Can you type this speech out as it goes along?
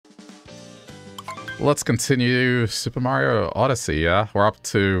Let's continue Super Mario Odyssey, yeah? We're up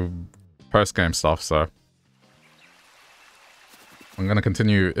to post-game stuff, so... I'm gonna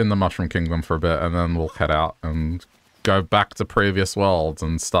continue in the Mushroom Kingdom for a bit, and then we'll head out and go back to previous worlds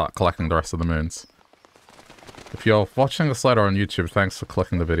and start collecting the rest of the moons. If you're watching this later on YouTube, thanks for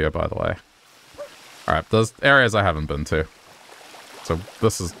clicking the video, by the way. Alright, there's areas I haven't been to. So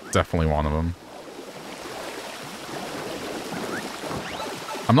this is definitely one of them.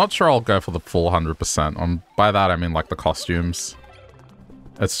 I'm not sure I'll go for the full 100%. By that I mean like the costumes.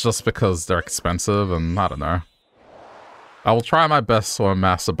 It's just because they're expensive and I don't know. I will try my best to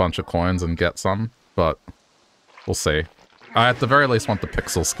amass a bunch of coins and get some, but we'll see. I at the very least want the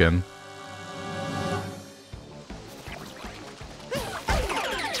pixel skin.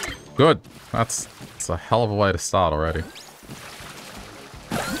 Good. That's a hell of a way to start already.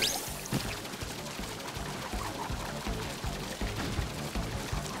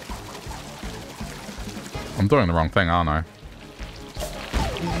 I'm doing the wrong thing, aren't I?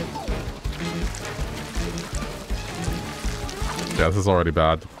 Yeah, this is already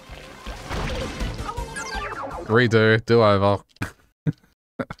bad. Redo, do over.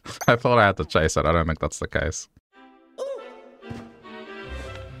 I thought I had to chase it. I don't think that's the case.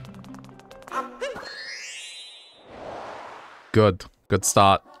 Good. Good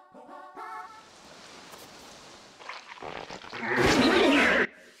start.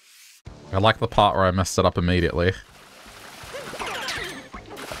 I like the part where I messed it up immediately.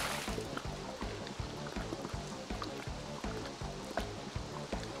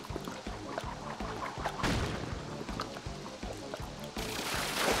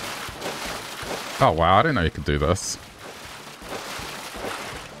 Oh wow, I didn't know you could do this.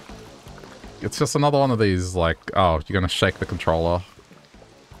 It's just another one of these, like, oh, you're gonna shake the controller.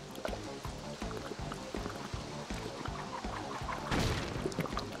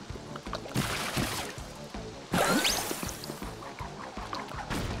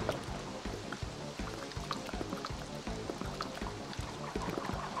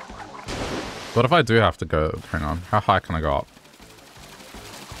 What if I do have to go? Hang on, how high can I go up?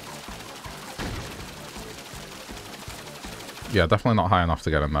 Yeah, definitely not high enough to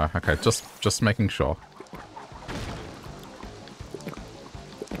get in there. Okay, just making sure.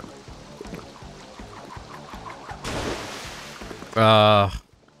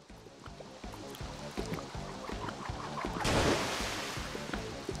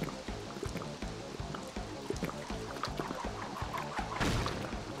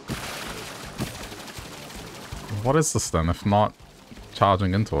 What is this then, if not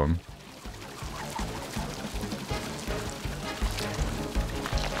charging into him?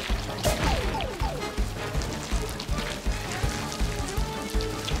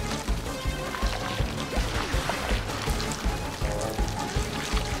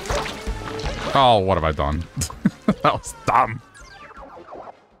 Oh, what have I done? That was dumb.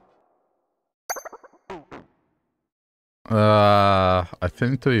 I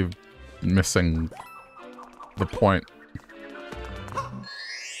seem to be missing the point.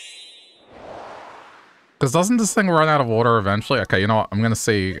 Because doesn't this thing run out of water eventually? Okay, you know what? I'm gonna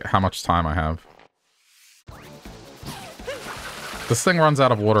see how much time I have. This thing runs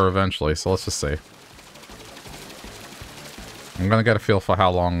out of water eventually, so let's just see. I'm gonna get a feel for how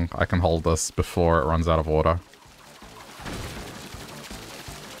long I can hold this before it runs out of water.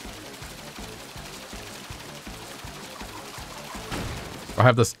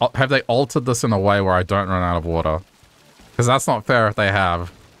 Have they altered this in a way where I don't run out of water? Because that's not fair if they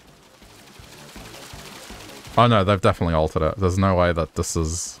have. Oh no, they've definitely altered it. There's no way that this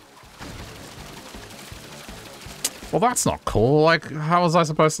is... Well, that's not cool. Like, how was I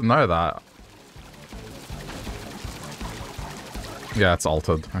supposed to know that? Yeah, it's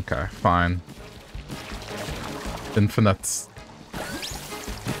altered. Okay, fine. Infinite.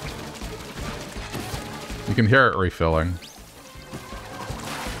 You can hear it refilling.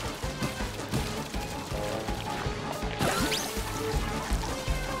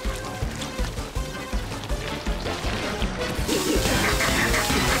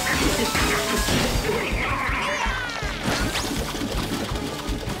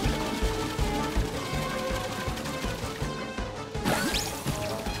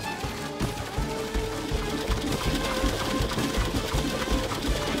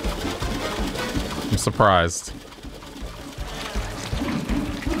 Surprised.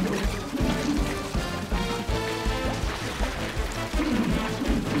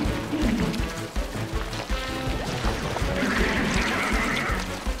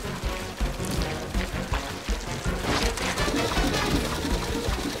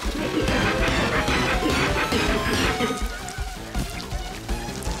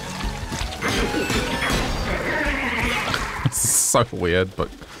 So weird, but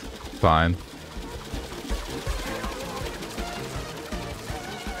fine.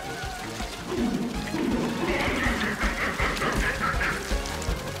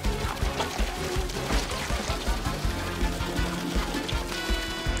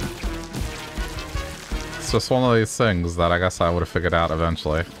 It's just one of these things that I guess I would have figured out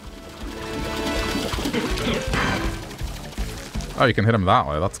eventually. Oh, you can hit him that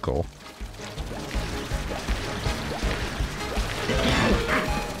way. That's cool.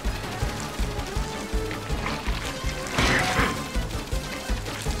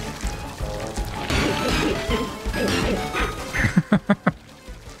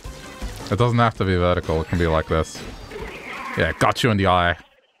 It doesn't have to be vertical. It can be like this. Yeah, got you in the eye.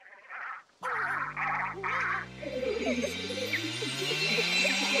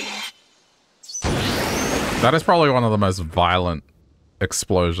 That is probably one of the most violent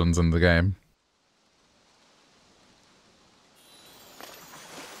explosions in the game.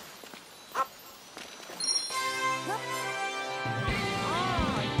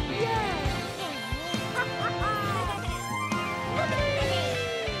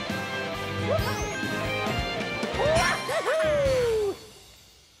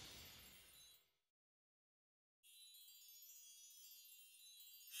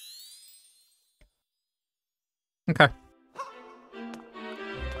 Okay. I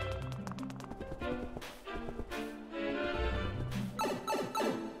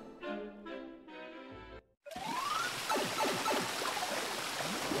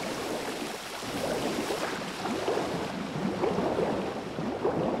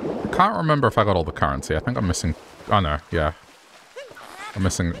can't remember if I got all the currency. I think I'm missing... Oh no, yeah. I'm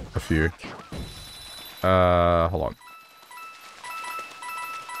missing a few. Hold on.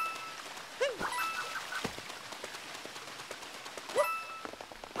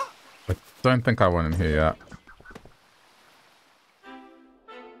 Don't think I went in here yet.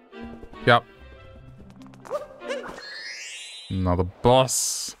 Yep. Another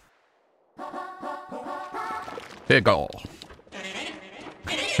boss. Here you go.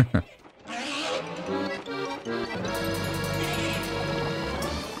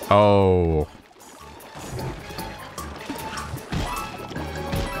 Oh.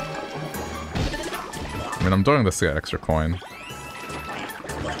 I mean, I'm doing this to get extra coin.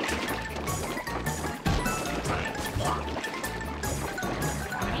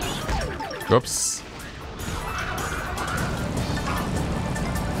 Oops.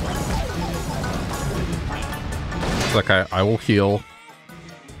 It's okay, I will heal.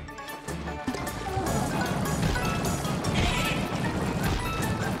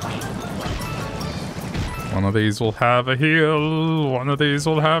 One of these will have a heal. One of these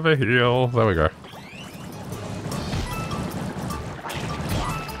will have a heal. There we go.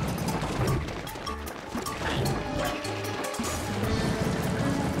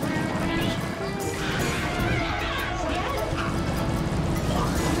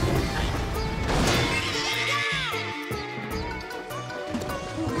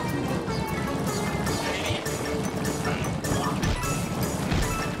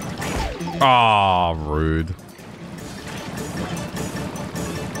 Ah, rude.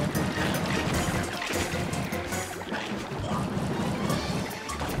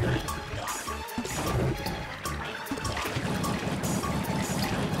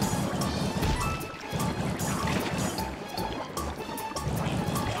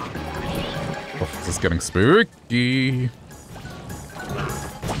 Oh, this is getting spooky.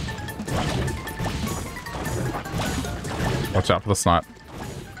 Watch out for the snipe.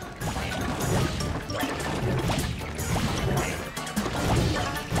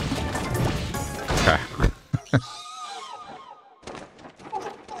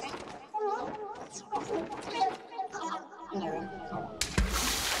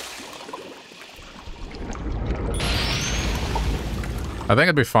 I think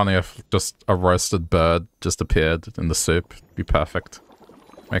it'd be funny if just a roasted bird just appeared in the soup. It'd be perfect.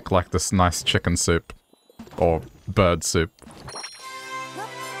 Make like this nice chicken soup. Or bird soup.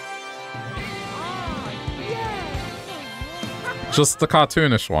 Just the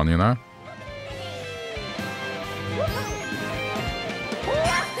cartoonish one, you know?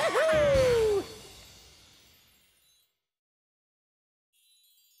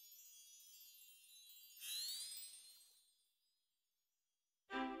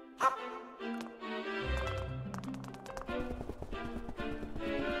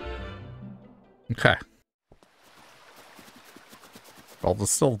 Okay. Well, there's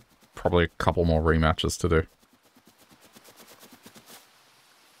still probably a couple more rematches to do.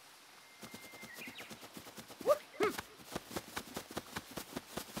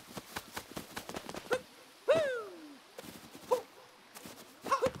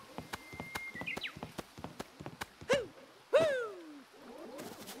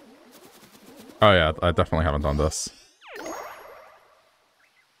 Oh yeah, I definitely haven't done this.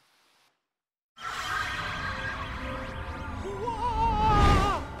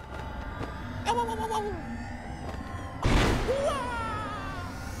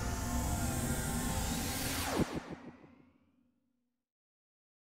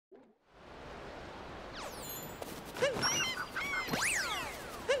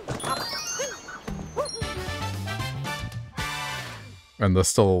 And there's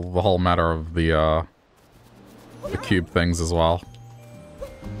still the whole matter of the cube things as well.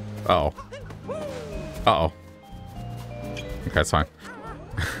 Uh-oh. Uh-oh. Okay, it's fine.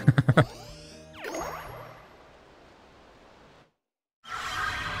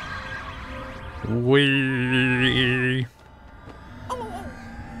 Wee.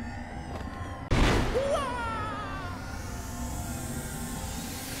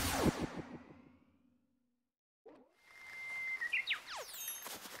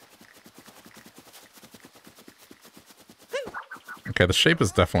 Okay, the shape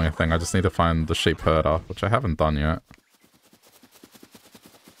is definitely a thing. I just need to find the shape herder, which I haven't done yet.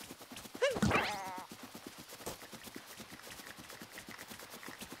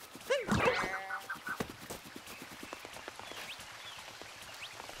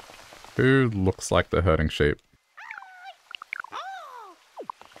 Who looks like the herding shape?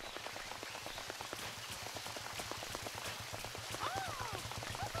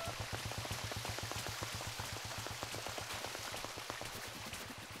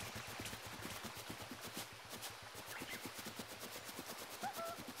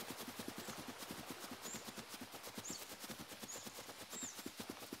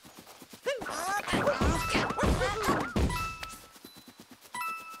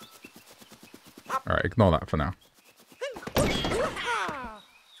 Alright, ignore that for now.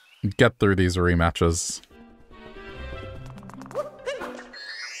 Get through these rematches.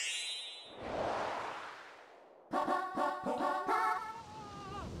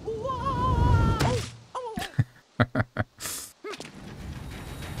 I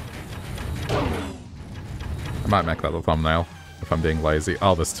might make that the thumbnail if I'm being lazy.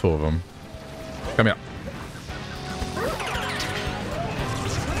 Oh, there's two of them. Come here.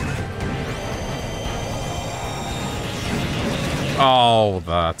 Oh,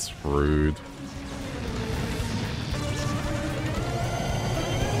 that's rude.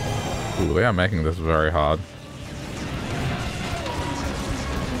 Ooh, they are making this very hard.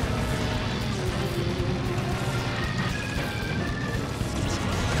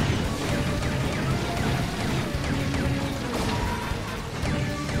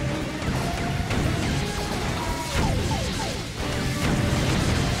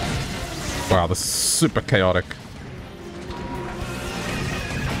 Wow, this is super chaotic.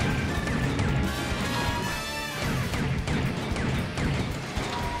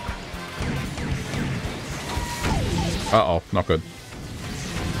 Uh-oh, not good.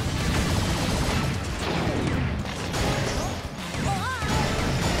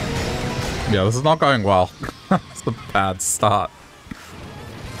 Yeah, this is not going well. It's a bad start.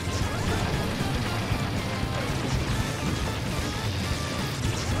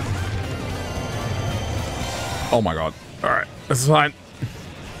 Oh my god. Alright, this is fine.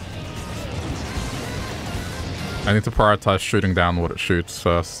 I need to prioritize shooting down what it shoots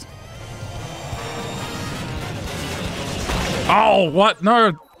first. Oh, what?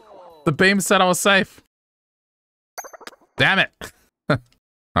 No! The beam said I was safe. Damn it!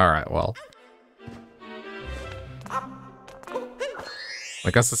 Alright, well.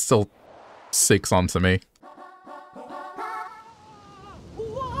 I guess it still seeks onto me.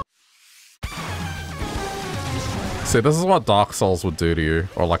 See, this is what Dark Souls would do to you,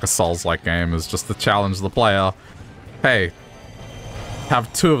 or like a Souls-like game, is just to challenge the player. Hey,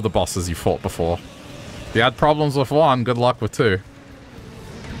 have two of the bosses you fought before. If you had problems with one, good luck with two.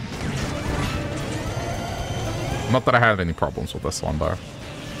 Not that I have any problems with this one, though.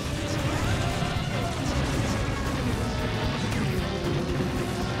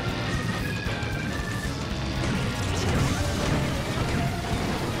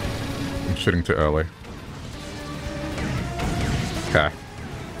 I'm shooting too early. Okay.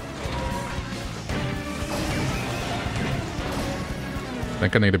 I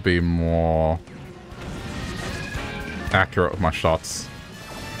think I need to be more accurate with my shots.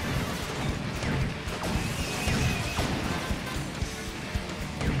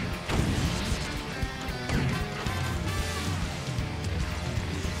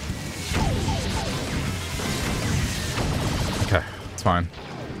 Okay, it's fine.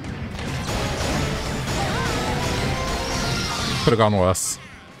 Could have gone worse.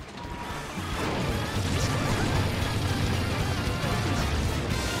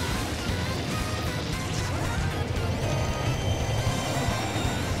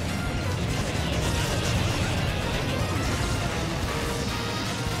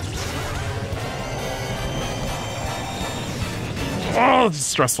 Oh, it's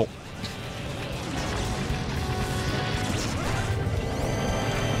stressful.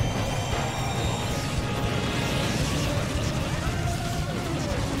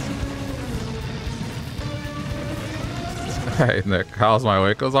 Hey, Nick, how's my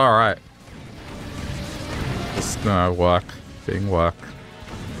week? It was alright. Just, work. Being work.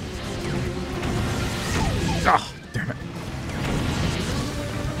 Oh, damn it.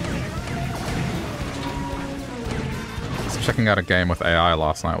 Just checking out a game with AI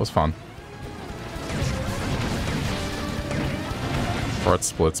last night. It was fun. Before it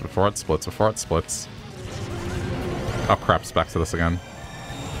splits, before it splits, before it splits. Oh crap, it's back to this again.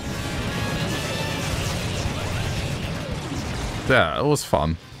 Yeah, it was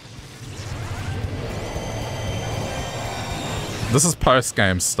fun. This is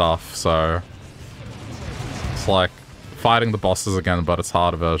post-game stuff, so... It's like fighting the bosses again, but it's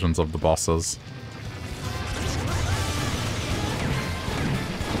harder versions of the bosses.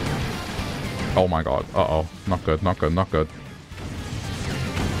 Oh my god. Uh-oh. Not good, not good, not good.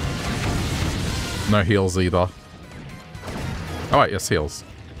 No heals either. Oh wait, yes, heals.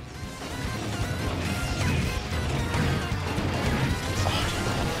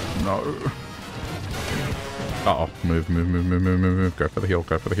 No. Uh-oh. Move, move, move, move, move, move, move. Go for the heal,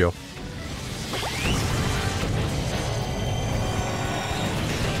 go for the heal.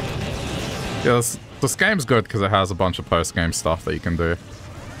 Yeah, this game's good because it has a bunch of post-game stuff that you can do.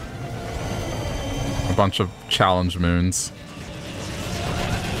 A bunch of challenge moons.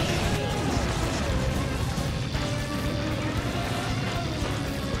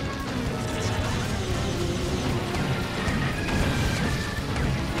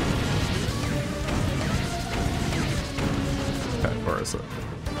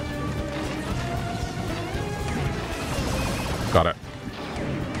 Got it.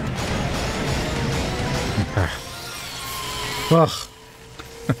 Okay. Ugh.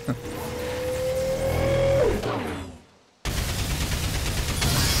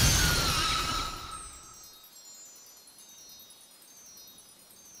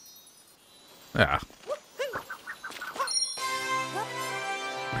 Yeah.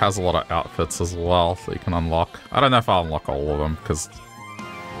 Has a lot of outfits as well that you can unlock. I don't know if I'll unlock all of them because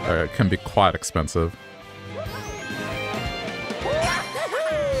it can be quite expensive.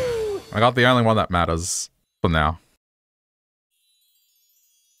 I got the only one that matters for now.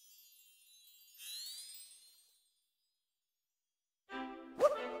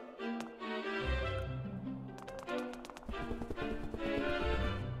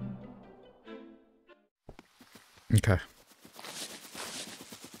 Okay. Is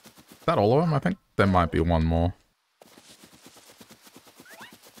that all of them? I think there might be one more.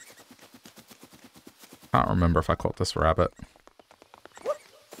 Can't remember if I caught this rabbit.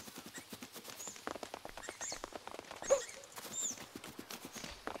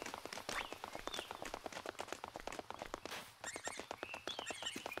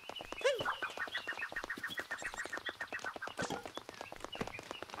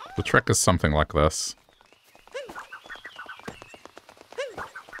 The trick is something like this.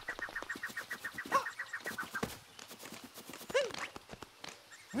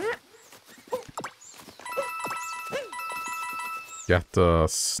 You have to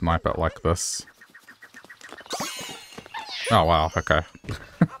snipe it like this. Oh wow, okay.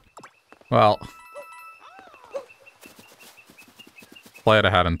 Well. Play it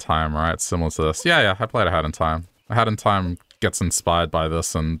ahead in time, right? Similar to this. Yeah, I played ahead in time. Ahead in time gets inspired by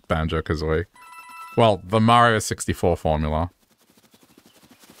this and Banjo-Kazooie. Well, the Mario 64 formula.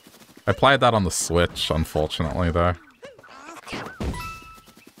 I played that on the Switch, unfortunately, though.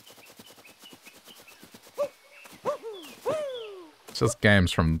 It's just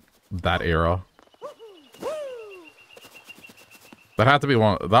games from that era. That had to be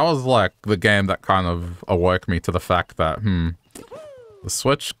one... That was, like, the game that kind of awoke me to the fact that, the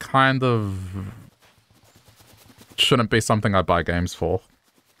Switch kind of... shouldn't be something I buy games for.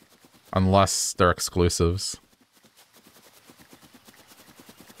 Unless they're exclusives.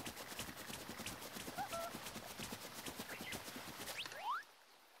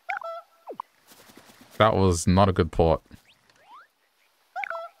 That was not a good port.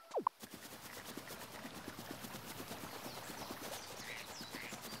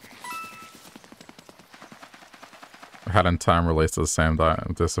 Had in time released at the same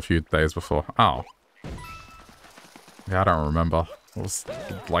time, just a few days before. Oh. Yeah, I don't remember. It was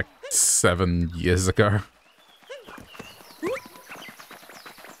like 7 years ago.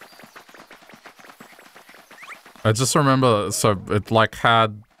 I just remember, so it like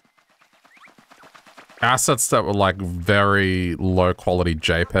had assets that were like very low quality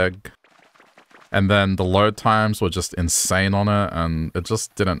JPEG. And then the load times were just insane on it, and it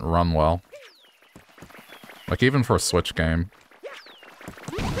just didn't run well. Like, even for a Switch game.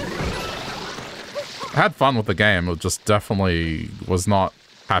 I had fun with the game, it just definitely was not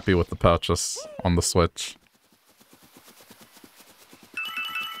happy with the purchase on the Switch.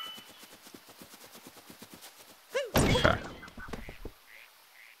 Okay.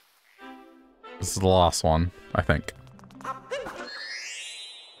 This is the last one, I think.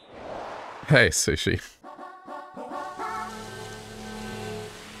 Hey, Sushi.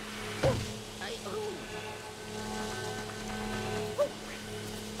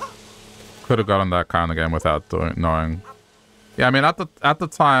 Could have gotten that kind of game without knowing. Yeah, I mean, at the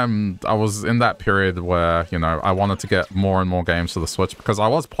time, I was in that period where, you know, I wanted to get more and more games to the Switch because I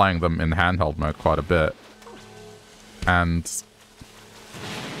was playing them in handheld mode quite a bit. And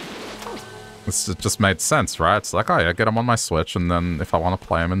it just made sense, right? It's like, oh yeah, get them on my Switch, and then if I want to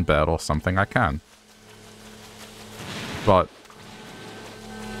play them in bed or something, I can. But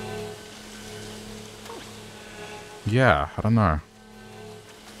yeah, I don't know.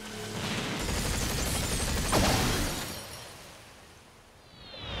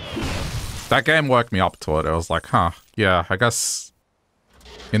 That game worked me up to it. It was like, huh, yeah, I guess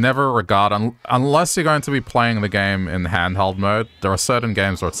in every regard, unless you're going to be playing the game in handheld mode, there are certain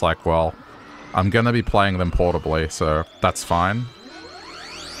games where it's like, well, I'm going to be playing them portably, so that's fine.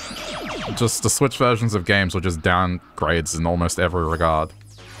 Just the Switch versions of games were just downgrades in almost every regard.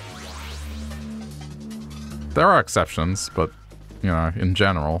 There are exceptions, but, you know, in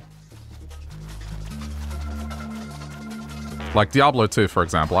general. Like Diablo 2, for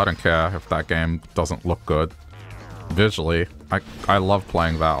example, I don't care if that game doesn't look good. Visually, I love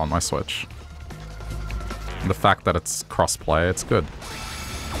playing that on my Switch. And the fact that it's cross-play, it's good.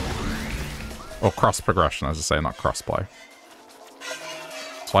 Or cross-progression, as I say, not cross-play.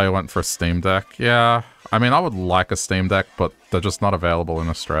 That's why I went for a Steam Deck. Yeah, I mean, I would like a Steam Deck, but they're just not available in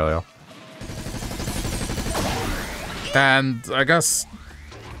Australia. And I guess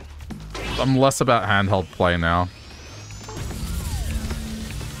I'm less about handheld play now.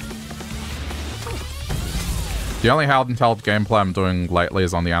 The only handheld gameplay I'm doing lately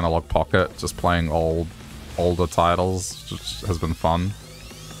is on the Analog Pocket, just playing older titles, which has been fun.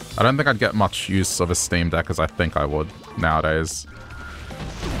 I don't think I'd get much use of a Steam Deck as I think I would nowadays.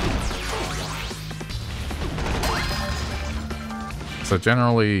 So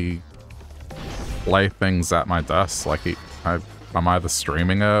generally play things at my desk, like I'm either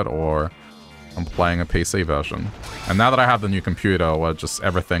streaming it or I'm playing a PC version. And now that I have the new computer where just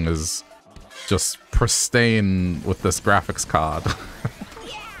everything is just pristine with this graphics card,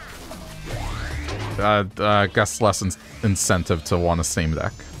 I guess less incentive to want a Steam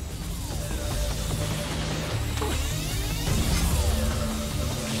Deck.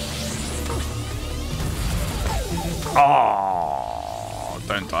 Oh,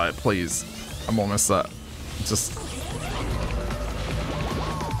 don't die, please. I'm almost there. Just...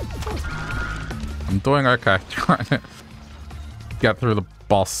 I'm doing okay. Trying to get through the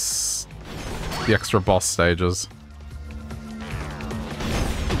boss... the extra boss stages.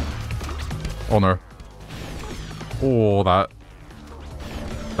 Oh no. Oh, that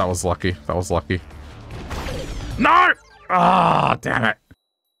was lucky. That was lucky. No! Ah, damn it.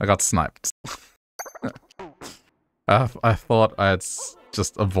 I got sniped. I thought I had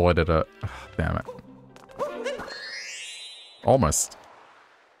just avoided it. Damn it. Almost.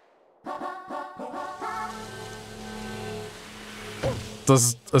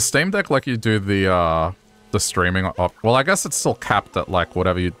 Does a Steam Deck let you do the streaming up? Well, I guess it's still capped at like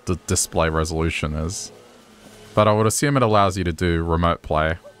whatever the display resolution is. But I would assume it allows you to do remote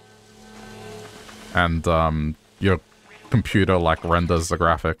play. And your computer like renders the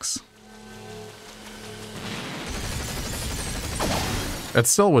graphics. It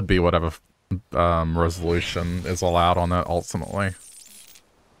still would be whatever resolution is allowed on it ultimately.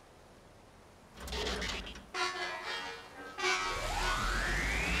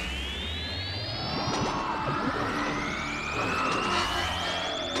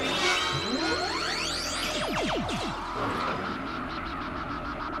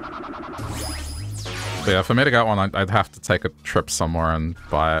 But yeah, for me to get one, I'd have to take a trip somewhere and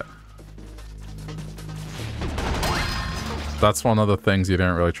buy it. That's one of the things you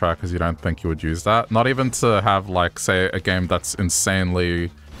didn't really try because you don't think you would use that. Not even to have, like, say, a game that's insanely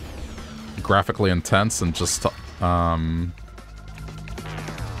graphically intense and just put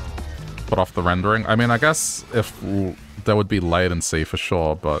off the rendering. I mean, I guess if there would be latency for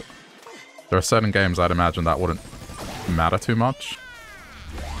sure, but there are certain games I'd imagine that wouldn't matter too much.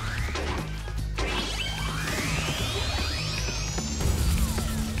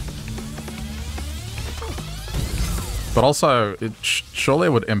 But also, it surely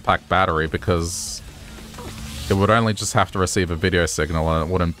would impact battery because it would only just have to receive a video signal and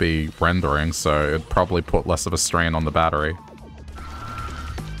it wouldn't be rendering, so it'd probably put less of a strain on the battery.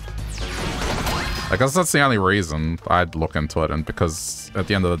 I guess that's the only reason I'd look into it, and because at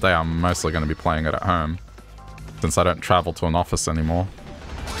the end of the day, I'm mostly going to be playing it at home, since I don't travel to an office anymore.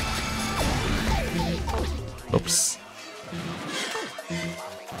 Oops.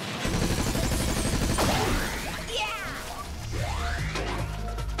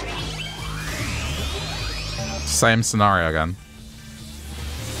 Same scenario again.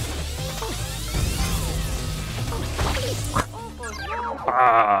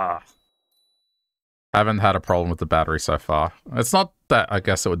 Ah. I haven't had a problem with the battery so far. It's not that I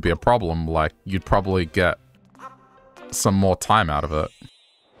guess it would be a problem, like, you'd probably get some more time out of it.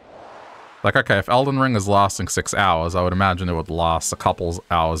 Like, okay, if Elden Ring is lasting 6 hours, I would imagine it would last a couple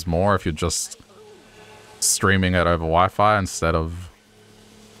hours more if you're just streaming it over Wi-Fi instead of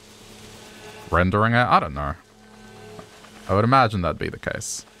rendering it. I don't know. I would imagine that'd be the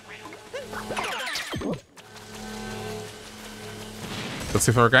case. But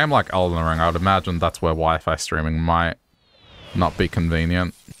see, for a game like Elden Ring, I would imagine that's where Wi-Fi streaming might not be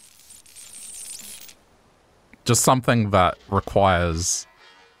convenient. Just something that requires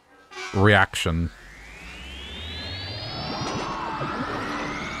reaction.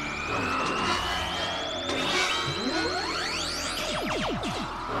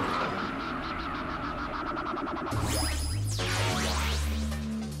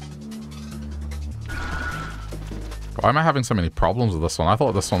 Why am I having so many problems with this one? I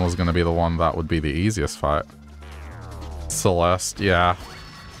thought this one was going to be the one that would be the easiest fight. Celeste, yeah.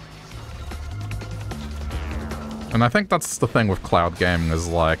 And I think that's the thing with cloud gaming is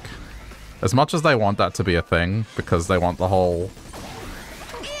like, as much as they want that to be a thing, because they want the whole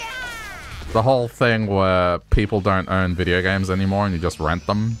thing where people don't own video games anymore and you just rent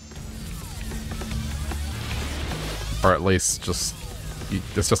them. Or at least just,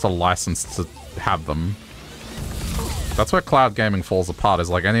 it's just a license to have them. That's where cloud gaming falls apart, is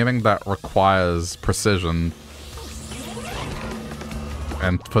like anything that requires precision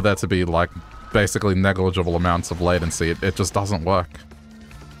and for there to be like basically negligible amounts of latency, it just doesn't work.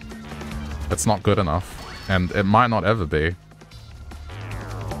 It's not good enough, and it might not ever be.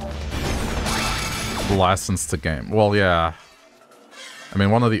 License to game. Well, yeah. I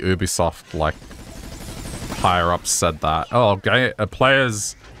mean, one of the Ubisoft, like, higher-ups said that. Oh,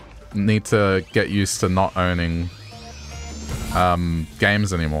 players need to get used to not owning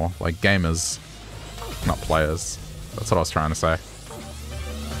games anymore. Like, gamers, not players. That's what I was trying to say.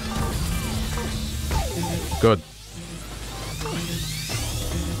 Good.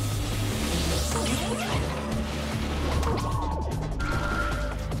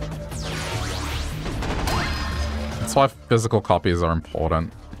 That's why physical copies are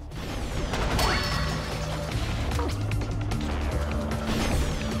important.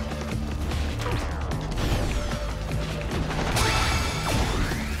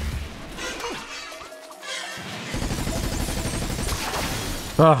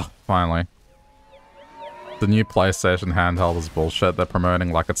 Oh, finally. The new PlayStation handheld is bullshit. They're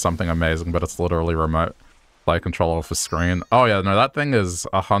promoting like it's something amazing, but it's literally remote play control off a screen. Oh yeah, no, that thing is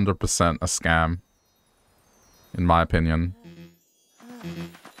 100% a scam, in my opinion.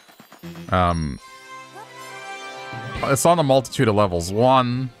 It's on a multitude of levels.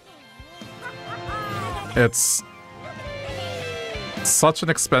 One, it's such an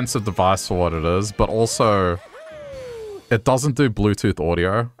expensive device for what it is, but also it doesn't do Bluetooth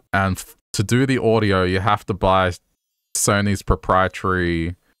audio, and to do the audio, you have to buy Sony's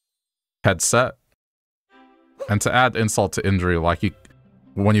proprietary headset. And to add insult to injury, like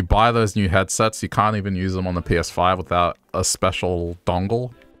when you buy those new headsets, you can't even use them on the PS5 without a special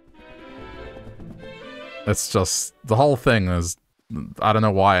dongle. It's just, the whole thing is, I don't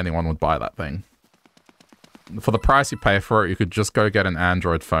know why anyone would buy that thing. For the price you pay for it, you could just go get an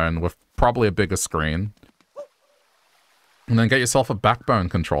Android phone with probably a bigger screen. And then get yourself a backbone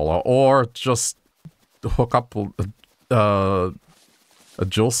controller, or just hook up a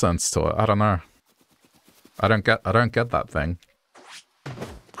DualSense to it. I don't know. I don't get that thing.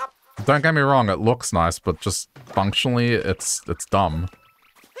 Don't get me wrong, it looks nice, but just functionally, it's dumb.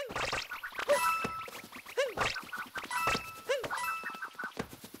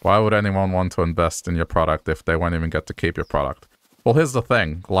 Why would anyone want to invest in your product if they won't even get to keep your product? Well, here's the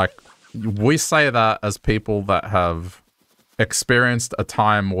thing. Like, we say that as people that have experienced a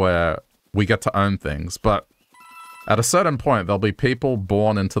time where we get to own things, but at a certain point there'll be people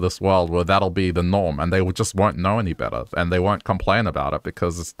born into this world where that'll be the norm, and they just won't know any better, and they won't complain about it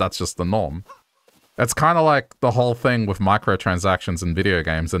because that's just the norm. It's kind of like the whole thing with microtransactions in video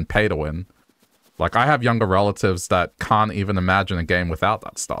games and pay to win. Like, I have younger relatives that can't even imagine a game without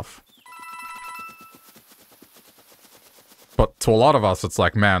that stuff. But to a lot of us, it's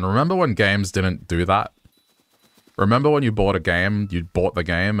like, man, remember when games didn't do that? Remember when you bought a game, you bought the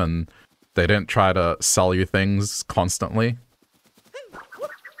game, and they didn't try to sell you things constantly?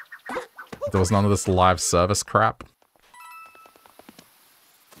 There was none of this live service crap.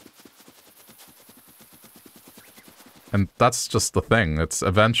 And that's just the thing. It's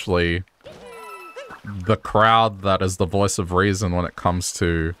eventually the crowd that is the voice of reason when it comes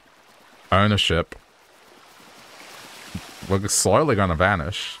to ownership. We're slowly going to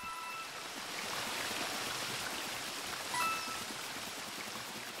vanish.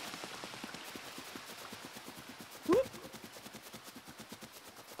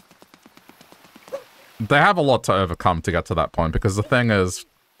 They have a lot to overcome to get to that point, because the thing is,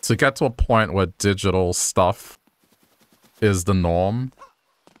 to get to a point where digital stuff is the norm,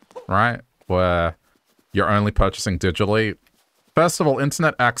 right? Where you're only purchasing digitally. First of all,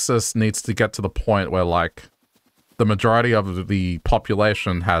 internet access needs to get to the point where, like, the majority of the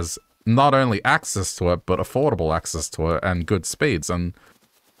population has not only access to it, but affordable access to it and good speeds. And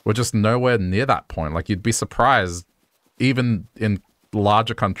we're just nowhere near that point. Like, you'd be surprised, even in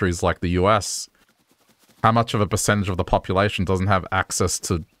larger countries like the US, how much of a percentage of the population doesn't have access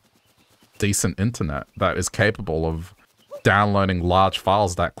to decent internet that is capable of downloading large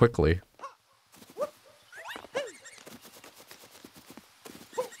files that quickly.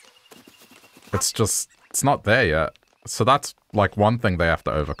 It's just, it's not there yet. So that's like one thing they have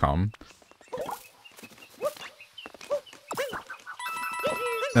to overcome.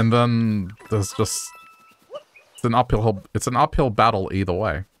 And then there's just, it's an uphill battle either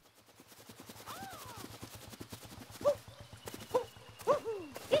way.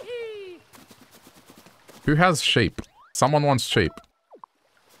 Who has sheep? Someone wants sheep.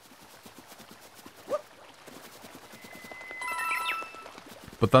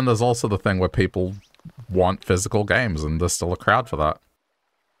 But then there's also the thing where people want physical games, and there's still a crowd for that.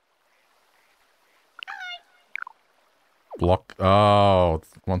 Block. Oh,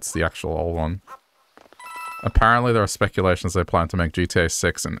 wants the actual old one. Apparently there are speculations they plan to make GTA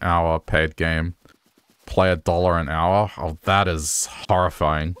 6 an hour paid game. Play $1 an hour? Oh, that is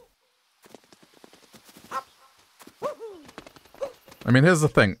horrifying. I mean, here's the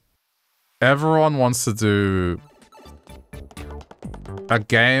thing. Everyone wants to do a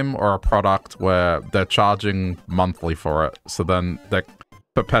game or a product where they're charging monthly for it. So then they're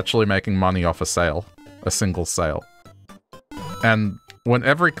perpetually making money off a sale. A single sale. And when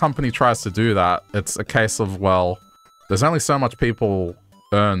every company tries to do that, it's a case of, well, there's only so much people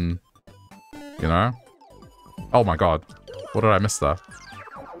earn, you know? Oh my god. What did I miss there?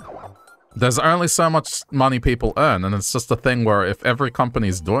 There's only so much money people earn, and it's just a thing where if every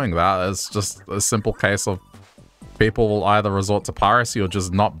company's doing that, it's just a simple case of people will either resort to piracy or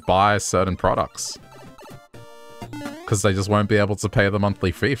just not buy certain products. Because they just won't be able to pay the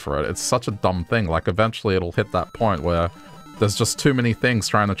monthly fee for it. It's such a dumb thing. Like, eventually it'll hit that point where there's just too many things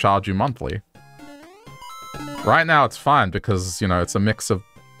trying to charge you monthly. Right now it's fine because, you know, it's a mix of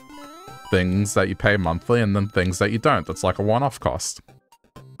things that you pay monthly and then things that you don't. It's like a one-off cost.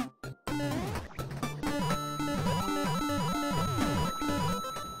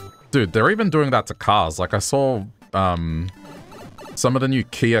 Dude, they're even doing that to cars. Like, I saw some of the new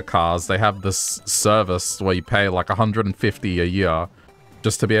Kia cars, they have this service where you pay like $150 a year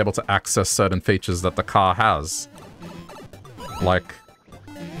just to be able to access certain features that the car has. Like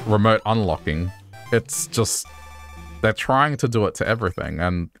remote unlocking. It's just, they're trying to do it to everything,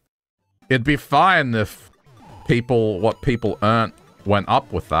 and it'd be fine if what people earned went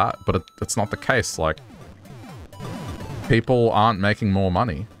up with that, but it's not the case. Like, people aren't making more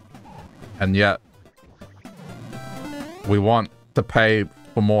money, and yet we want to pay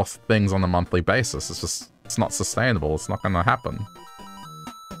for more things on a monthly basis. It's just, it's not sustainable. It's not gonna happen.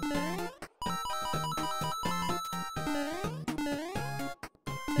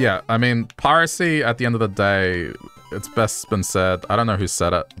 Yeah, I mean, piracy, at the end of the day, it's best been said, I don't know who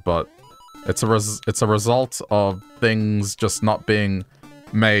said it, but it's a result of things just not being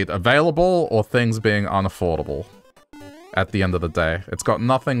made available or things being unaffordable. At the end of the day, it's got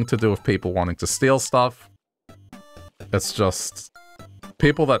nothing to do with people wanting to steal stuff. It's just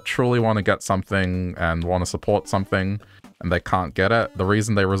people that truly want to get something and want to support something and they can't get it. The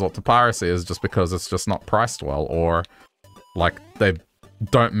reason they resort to piracy is just because it's just not priced well, or like they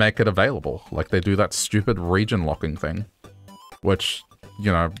don't make it available. Like, they do that stupid region locking thing, which,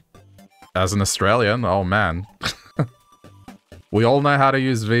 you know, as an Australian, oh man. We all know how to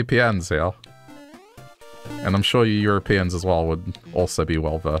use VPNs here. And I'm sure you Europeans as well would also be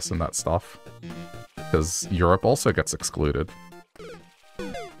well versed in that stuff. Because Europe also gets excluded.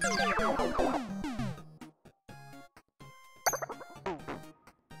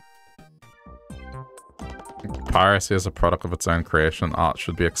 Piracy is a product of its own creation. Art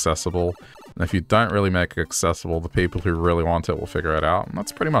should be accessible. And if you don't really make it accessible, the people who really want it will figure it out. And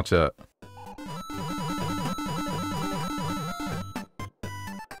that's pretty much it.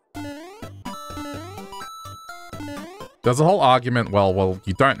 There's a whole argument, well,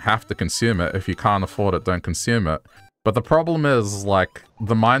 you don't have to consume it. If you can't afford it, don't consume it. But the problem is, like,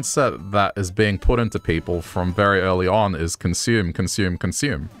 the mindset that is being put into people from very early on is consume, consume,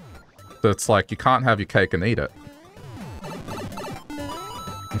 consume. So it's like, you can't have your cake and eat it.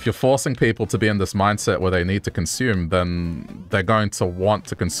 If you're forcing people to be in this mindset where they need to consume, then they're going to want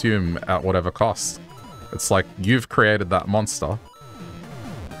to consume at whatever cost. It's like, you've created that monster.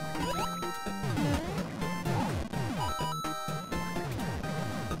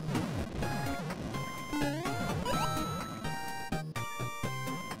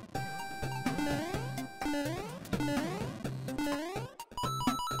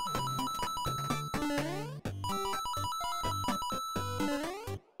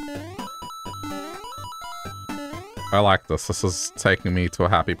 I like this. This is taking me to a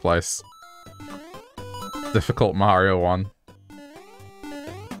happy place. Difficult Mario 1.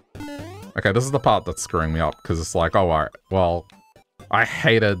 Okay, this is the part that's screwing me up, because it's like, oh, alright, well, I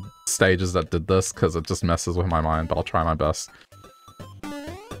hated stages that did this, because it just messes with my mind, but I'll try my best.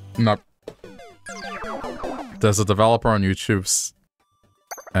 Nope. There's a developer on YouTube,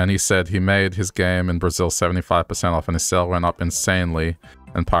 and he said he made his game in Brazil 75% off, and his sale went up insanely,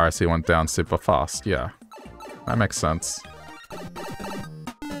 and piracy went down super fast. Yeah. That makes sense.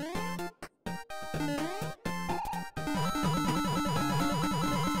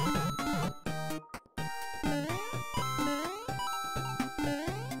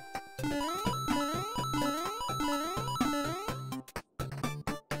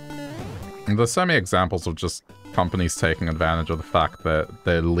 And there's so many examples of just companies taking advantage of the fact that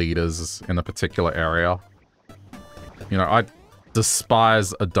they're leaders in a particular area. You know, I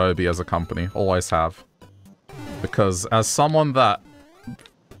despise Adobe as a company, always have. Because as someone that,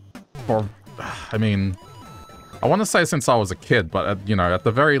 I mean, I want to say since I was a kid, but you know, at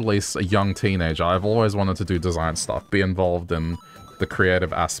the very least a young teenager, I've always wanted to do design stuff, be involved in the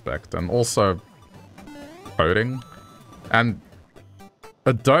creative aspect, and also coding. And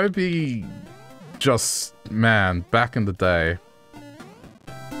Adobe just, man, back in the day,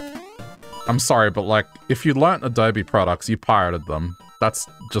 I'm sorry, but like, if you learnt Adobe products, you pirated them. That's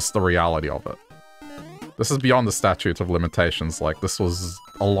just the reality of it. This is beyond the statute of limitations, like, this was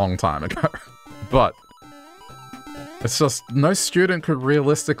a long time ago. But it's just, no student could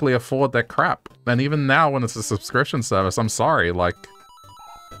realistically afford their crap. And even now, when it's a subscription service, I'm sorry, like,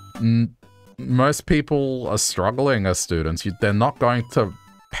 most people are struggling as students. They're not going to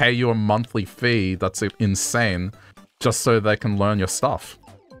pay you a monthly fee that's insane just so they can learn your stuff.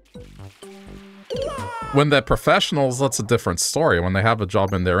 When they're professionals, that's a different story. When they have a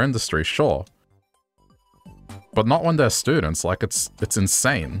job in their industry, sure. But not when they're students, like, it's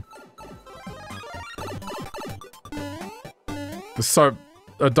insane. So,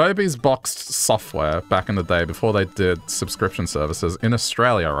 Adobe's boxed software back in the day, before they did subscription services, in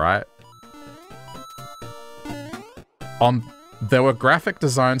Australia, right? There were graphic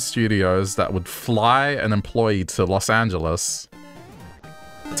design studios that would fly an employee to Los Angeles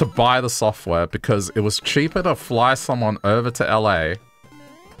to buy the software because it was cheaper to fly someone over to LA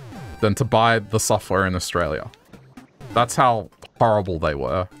than to buy the software in Australia. That's how horrible they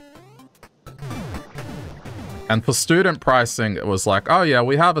were. And for student pricing, it was like, oh yeah,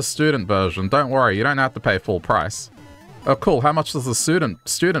 we have a student version. Don't worry, you don't have to pay full price. Oh cool, how much does the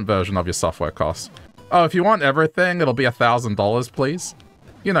student version of your software cost? Oh, if you want everything, it'll be $1,000, please.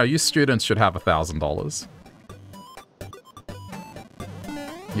 You know, you students should have $1,000.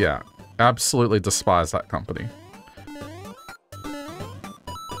 Yeah, absolutely despise that company.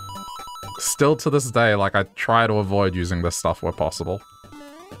 Still to this day, like, I try to avoid using this stuff where possible.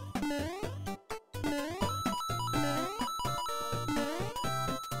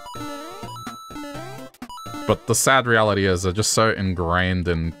 But the sad reality is they're just so ingrained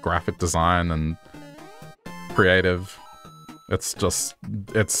in graphic design and creative. It's just,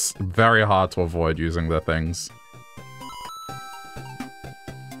 it's very hard to avoid using their things.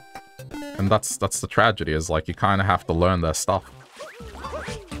 And that's the tragedy, is like, you kind of have to learn their stuff.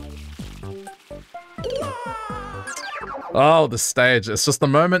 Oh, the stage. It's just the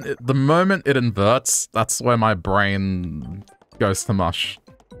moment it inverts, that's where my brain goes to mush.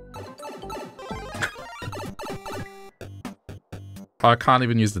 I can't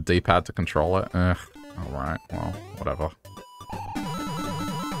even use the D-pad to control it. Alright, well, whatever.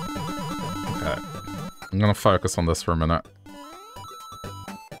 Okay. I'm gonna focus on this for a minute.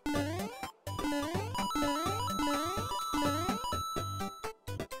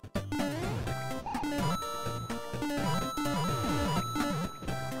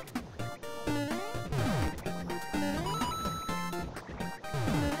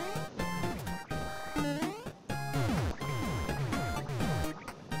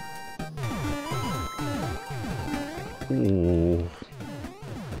 Ooh.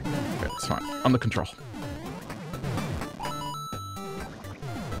 Okay, it's fine. Under control.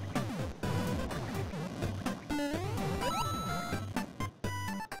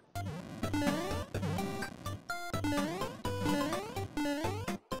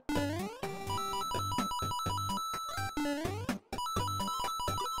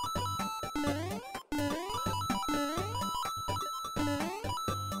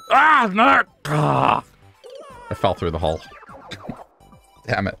 Ah, no! Ah. I fell through the hole.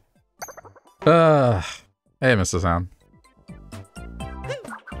 Damn it. Hey, Mrs. Ann.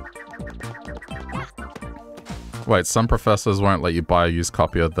 Wait, some professors won't let you buy a used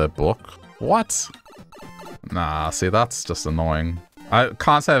copy of their book? What? Nah, see, that's just annoying. I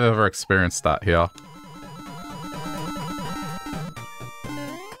can't say I've ever experienced that here.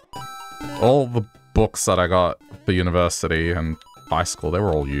 All the books that I got for university and high school, they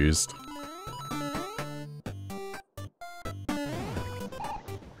were all used.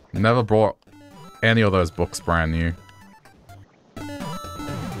 Never bought any of those books brand new. And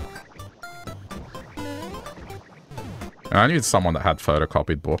I knew someone that had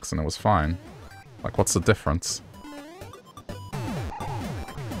photocopied books and it was fine. Like, what's the difference?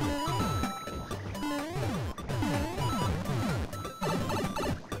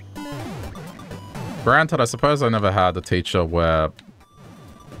 Granted, I suppose I never had a teacher where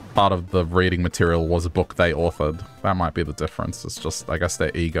part of the reading material was a book they authored. That might be the difference. It's just, I guess,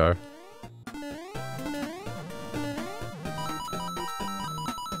 their ego.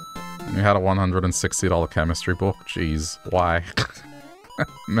 You had a $160 chemistry book? Jeez, why?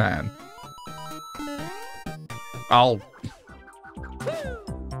 Man. I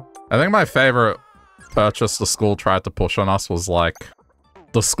think my favorite purchase the school tried to push on us was like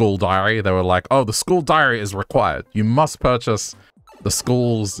the school diary. They were like, oh, the school diary is required. You must purchase the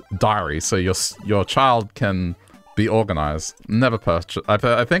school's diary so your child can be organized. Never purchased.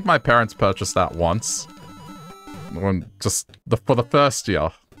 I think my parents purchased that once, for the first year,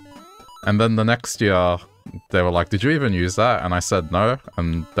 and then the next year they were like, "Did you even use that?" And I said no,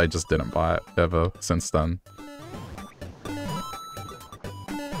 and they just didn't buy it ever since then.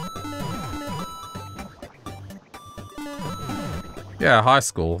 Yeah, high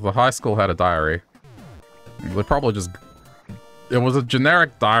school. The high school had a diary. They probably just. It was a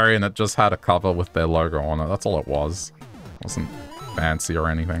generic diary and it just had a cover with their logo on it. That's all it was. It wasn't fancy or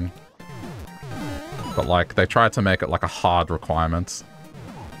anything. But like, they tried to make it like a hard requirement.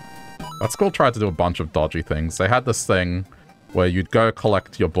 That school tried to do a bunch of dodgy things. They had this thing where you'd go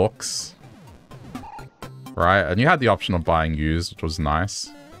collect your books. Right? And you had the option of buying used, which was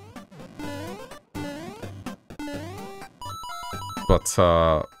nice. But,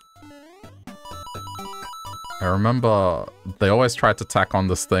 I remember they always tried to tack on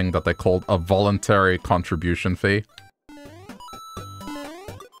this thing that they called a voluntary contribution fee.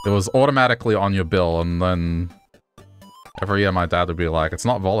 It was automatically on your bill, and then every year my dad would be like, it's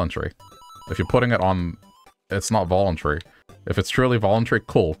not voluntary. If you're putting it on, it's not voluntary. If it's truly voluntary,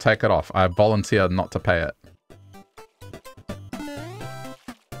 cool, take it off. I volunteer not to pay it.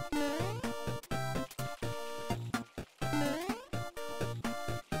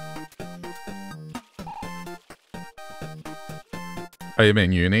 Oh, you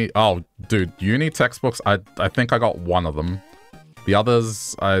mean uni? Oh, dude, uni textbooks, I think I got one of them. The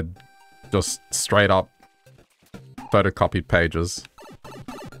others, I just straight up photocopied pages.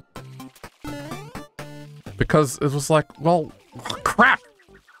 Because it was like, well, crap!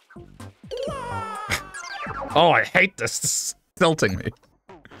 Oh, I hate this. This is tilting me.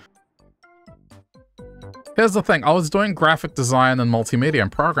 Here's the thing, I was doing graphic design and multimedia and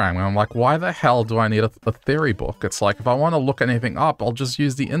programming, and I'm like, why the hell do I need a theory book? It's like, if I want to look anything up, I'll just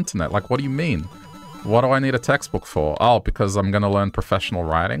use the internet. Like, what do you mean? What do I need a textbook for? Oh, because I'm gonna learn professional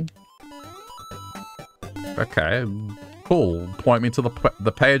writing? Okay, cool. Point me to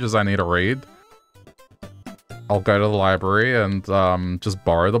the pages I need to read. I'll go to the library and just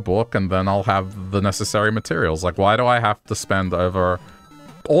borrow the book, and then I'll have the necessary materials. Like, why do I have to spend over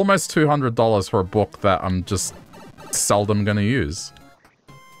almost $200 for a book that I'm just seldom gonna use?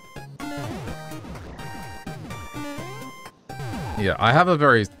 Yeah, I have a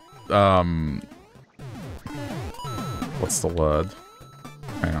very, what's the word?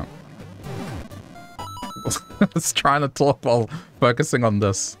 Hang on. I was trying to talk while focusing on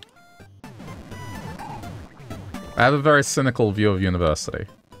this. I have a very cynical view of university.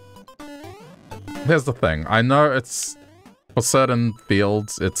 Here's the thing. I know it's, for certain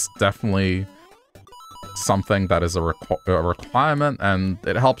fields, it's definitely something that is a requirement, and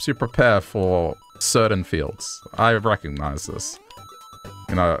it helps you prepare for certain fields. I recognize this.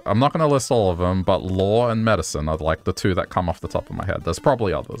 You know, I'm not going to list all of them, but law and medicine are like the two that come off the top of my head. There's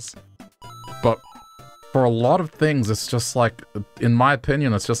probably others. But for a lot of things, it's just like, in my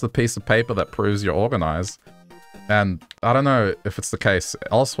opinion, it's just a piece of paper that proves you're organized. And I don't know if it's the case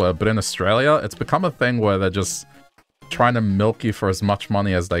elsewhere, but in Australia, it's become a thing where they're just trying to milk you for as much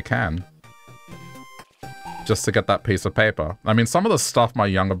money as they can. Just to get that piece of paper. I mean, some of the stuff my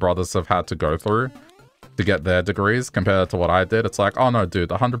younger brothers have had to go through to get their degrees compared to what I did, it's like, oh no, dude,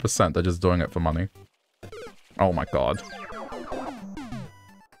 100% they're just doing it for money. Oh my god.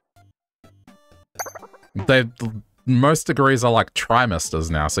 Most degrees are like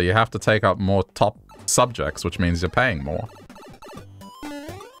trimesters now, so you have to take up more top subjects, which means you're paying more.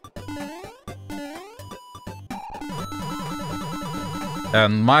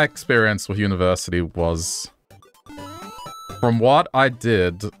 And my experience with university was, from what I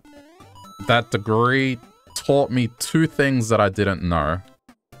did, that degree taught me two things that I didn't know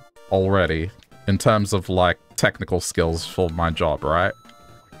already in terms of like technical skills for my job, right?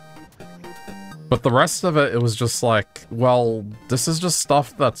 But the rest of it, it was just like, well, this is just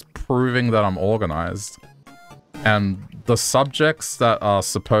stuff that's proving that I'm organized. And the subjects that are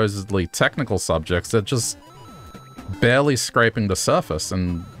supposedly technical subjects, they're just barely scraping the surface,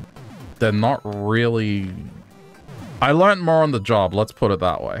 and they're not really... I learned more on the job, let's put it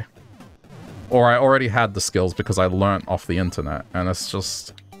that way. Or I already had the skills because I learned off the internet, and it's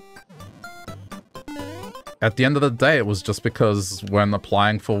just... At the end of the day, it was just because when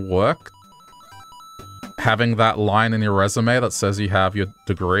applying for work, having that line in your resume that says you have your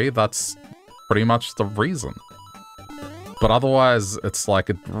degree, that's pretty much the reason. But otherwise, it's like,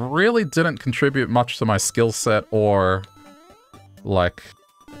 it really didn't contribute much to my skill set or, like,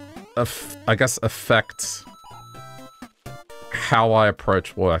 I guess affect how I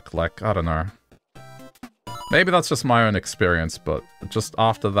approach work. Like, I don't know. Maybe that's just my own experience, but just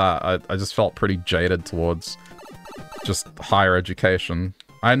after that, I just felt pretty jaded towards just higher education.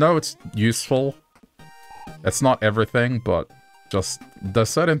 I know it's useful. It's not everything, but just there's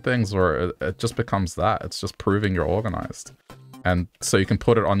certain things where it just becomes that. It's just proving you're organized. And so you can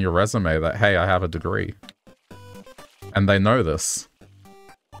put it on your resume that, hey, I have a degree. And they know this.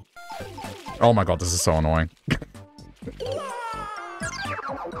 Oh my god, this is so annoying.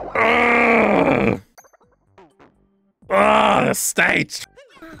 The stage!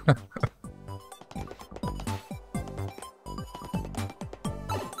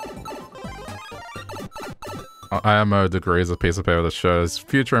 IMO degree is a piece of paper that shows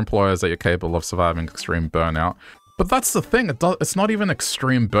future employers that you're capable of surviving extreme burnout. But that's the thing, it's not even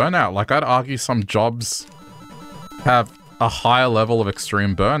extreme burnout. Like, I'd argue some jobs have a higher level of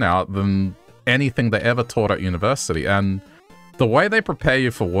extreme burnout than anything they ever taught at university. And the way they prepare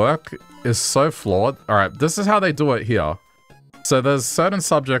you for work is so flawed. Alright, this is how they do it here. So there's certain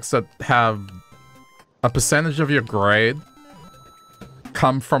subjects that have a percentage of your grade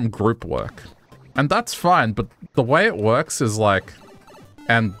come from group work. And that's fine, but the way it works is like,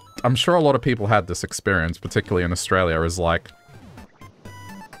 and I'm sure a lot of people had this experience, particularly in Australia, is like,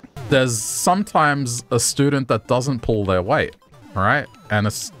 there's sometimes a student that doesn't pull their weight, right? And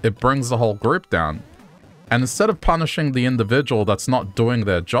it brings the whole group down. And instead of punishing the individual that's not doing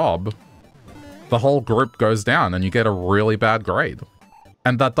their job, the whole group goes down and you get a really bad grade.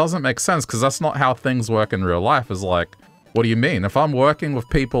 And that doesn't make sense, because that's not how things work in real life. Is like, what do you mean? If I'm working with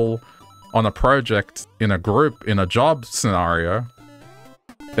people on a project, in a group, in a job scenario,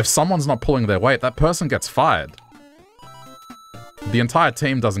 if someone's not pulling their weight, that person gets fired. The entire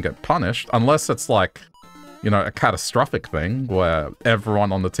team doesn't get punished, unless it's like, you know, a catastrophic thing where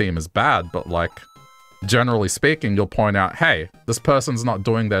everyone on the team is bad, but like, generally speaking, you'll point out, hey, this person's not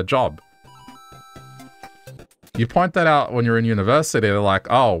doing their job. You point that out when you're in university, they're like,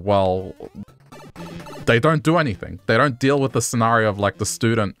 oh, well, they don't do anything. They don't deal with the scenario of like the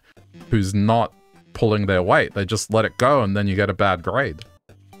student who's not pulling their weight. They just let it go and then you get a bad grade.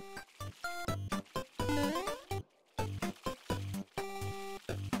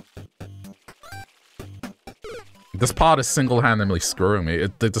 This part is single-handedly screwing me.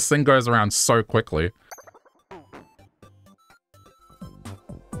 This thing goes around so quickly.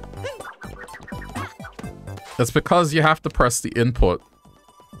 It's because you have to press the input,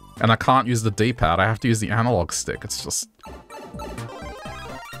 and I can't use the D-pad. I have to use the analog stick. It's just...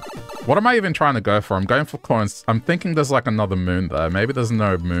 What am I even trying to go for? I'm going for coins. I'm thinking there's like another moon there. Maybe there's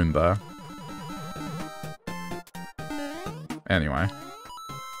no moon there. Anyway.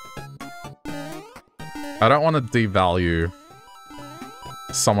 I don't want to devalue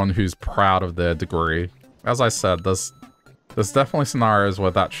someone who's proud of their degree. As I said, there's definitely scenarios where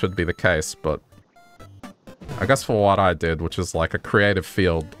that should be the case, but I guess for what I did, which is like a creative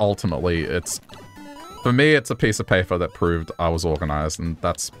field, ultimately, it's... For me, it's a piece of paper that proved I was organized, and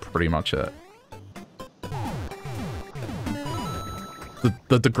that's pretty much it.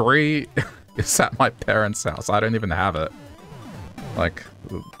 The degree is at my parents' house. I don't even have it. Like,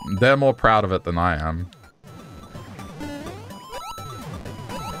 they're more proud of it than I am.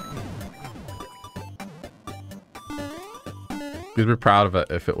 You'd be proud of it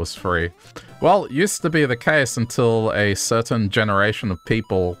if it was free. Well, it used to be the case until a certain generation of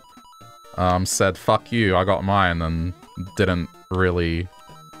people said, fuck you, I got mine, and didn't really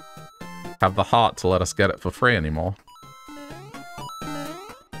have the heart to let us get it for free anymore.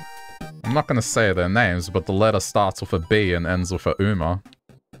 I'm not gonna say their names, but the letter starts with a B and ends with a Uma.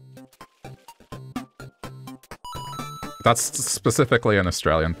 That's specifically an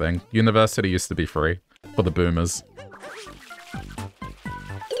Australian thing. University used to be free for the boomers.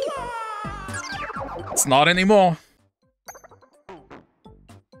 It's not anymore.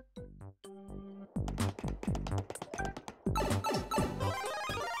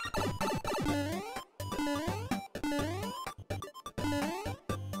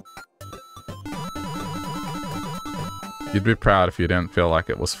 You'd be proud if you didn't feel like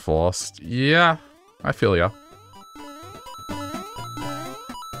it was forced. Yeah, I feel ya.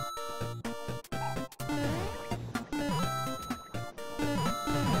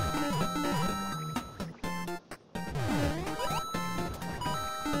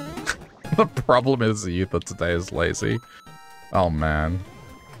 The problem is the youth of today is lazy. Oh man.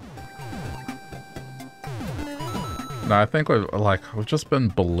 No, I think we've just been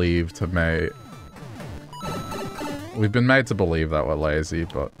believed to make... We've been made to believe that we're lazy,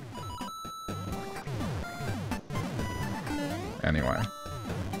 but... Anyway.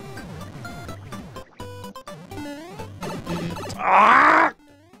 Ah!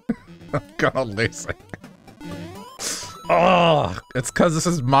 God, lazy. Oh, it's because this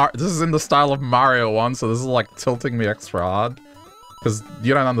is in the style of Mario 1, so this is like tilting me extra hard. Because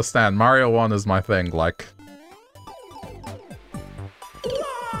you don't understand, Mario 1 is my thing, like...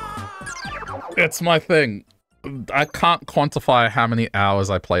 It's my thing. I can't quantify how many hours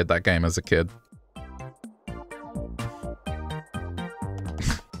I played that game as a kid.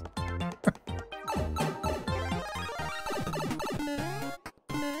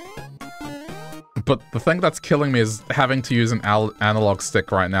 But the thing that's killing me is having to use an analog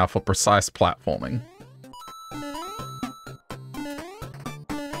stick right now for precise platforming.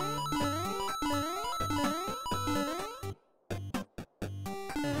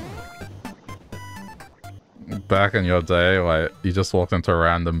 Back in your day, like, you just walked into a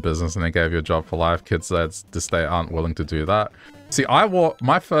random business and they gave you a job for life. Kids this day aren't willing to do that. See,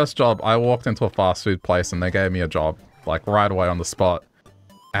 my first job, I walked into a fast food place and they gave me a job, like, right away on the spot.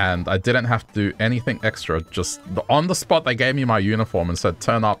 And I didn't have to do anything extra. Just on the spot, they gave me my uniform and said,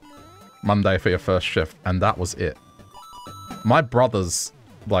 turn up Monday for your first shift. And that was it. My brothers,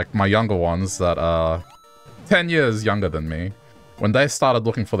 like my younger ones that are 10 years younger than me, when they started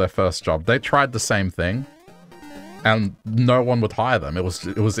looking for their first job, they tried the same thing. And no one would hire them. It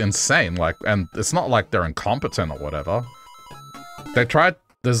was insane. Like, and it's not like they're incompetent or whatever. They tried,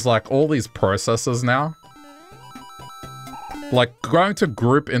 there's like all these processes now. Like, going to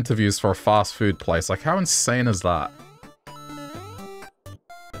group interviews for a fast food place, like, how insane is that?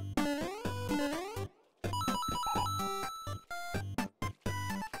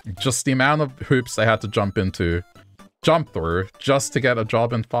 Just the amount of hoops they had to jump through, just to get a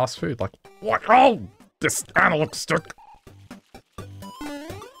job in fast food. Like, what? Oh, this analog stick.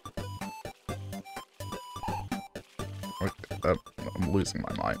 I'm losing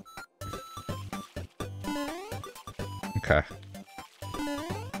my mind. Okay.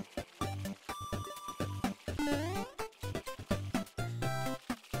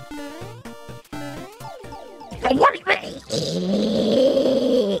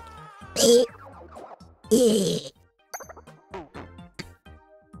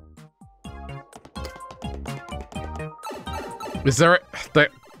 Is there...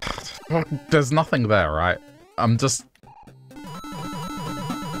 There's nothing there, right? I'm just...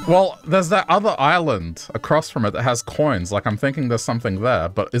 Well, there's that other island across from it that has coins. Like, I'm thinking there's something there,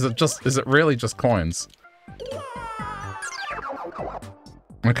 but is it really just coins?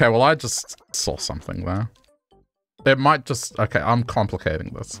 Okay, well, I just saw something there. It might just... Okay, I'm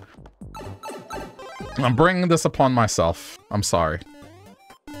complicating this. I'm bringing this upon myself. I'm sorry.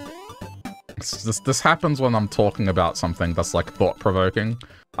 This happens when I'm talking about something that's, like, thought-provoking.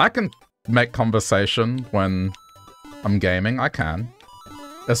 I can make conversation when I'm gaming. I can.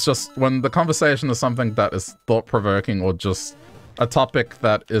 It's just when the conversation is something that is thought-provoking or just a topic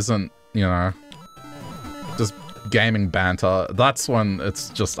that isn't, you know, just gaming banter, that's when it's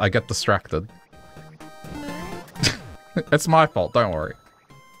just, I get distracted. It's my fault, don't worry.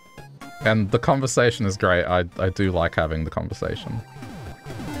 And the conversation is great. I do like having the conversation.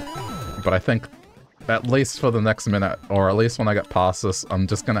 But I think, at least for the next minute, or at least when I get past this, I'm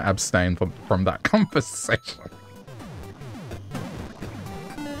just gonna abstain from that conversation.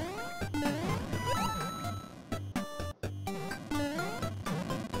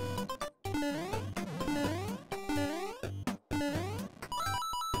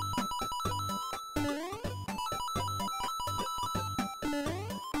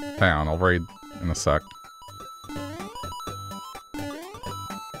 Hang on, I'll read in a sec.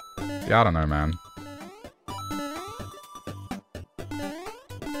 Yeah, I don't know, man.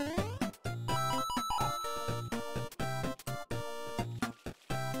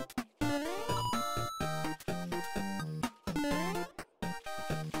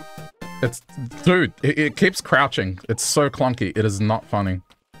 It's... Dude, it keeps crouching. It's so clunky. It is not funny.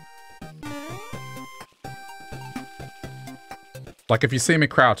 Like, if you see me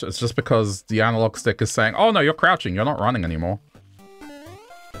crouch, it's just because the analog stick is saying, oh no, you're crouching, you're not running anymore.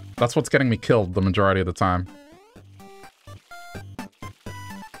 That's what's getting me killed the majority of the time.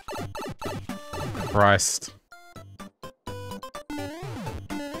 Christ.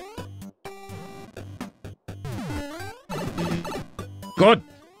 Good!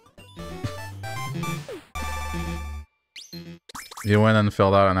 You went and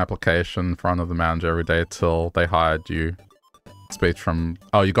filled out an application in front of the manager every day till they hired you. Speech from...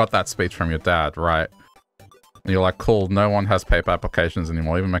 Oh, you got that speech from your dad, right. And you're like, cool, no one has paper applications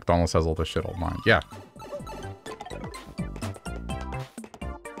anymore. Even McDonald's has all this shit online. Yeah.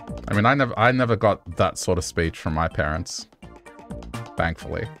 I mean, I never got that sort of speech from my parents.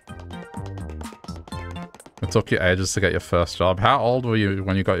 Thankfully. It took you ages to get your first job. How old were you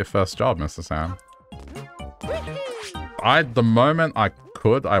when you got your first job, Mr. Sam? The moment I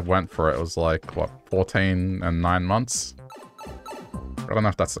could, I went for it. It was like, what, 14 and 9 months? I don't know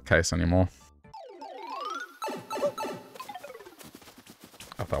if that's the case anymore.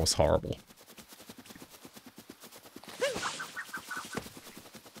 Oh, that was horrible.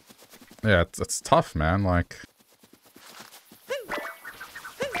 Yeah, it's tough, man. Like...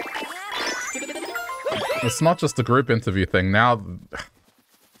 It's not just a group interview thing. Now...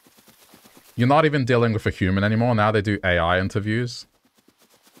 You're not even dealing with a human anymore. Now they do AI interviews.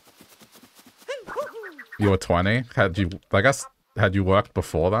 You were 20? Had you worked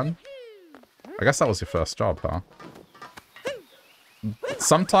before then? I guess that was your first job, huh?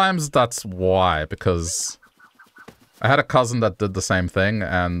 Sometimes that's why, because I had a cousin that did the same thing,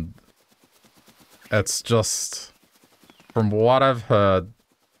 and it's just, from what I've heard,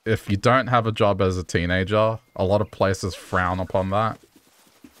 if you don't have a job as a teenager, a lot of places frown upon that.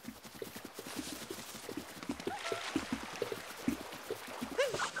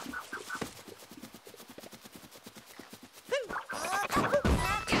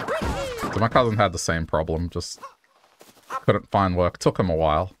 So my cousin had the same problem, just couldn't find work. Took him a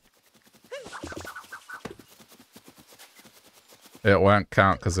while. It won't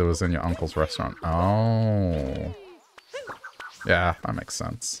count because it was in your uncle's restaurant. Oh. Yeah, that makes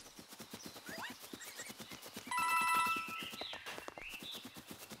sense.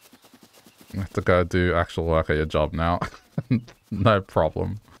 You have to go do actual work at your job now. No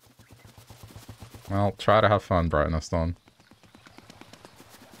problem. Well, try to have fun, Brightness Dawn.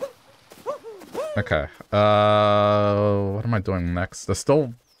 Okay. What am I doing next? There's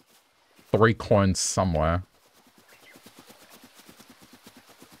still 3 coins somewhere.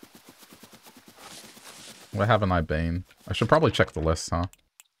 Where haven't I been? I should probably check the list, huh?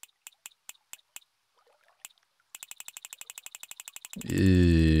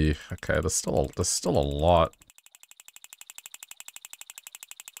 Okay, there's still a lot.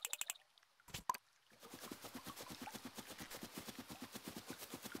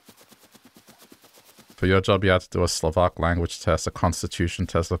 For your job, you had to do a Slovak language test, a constitution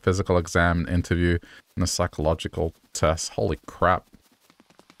test, a physical exam, an interview, and a psychological test. Holy crap.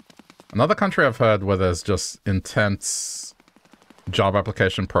 Another country I've heard where there's just intense job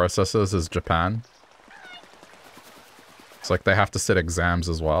application processes is Japan. It's like they have to sit exams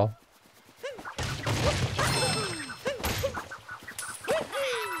as well.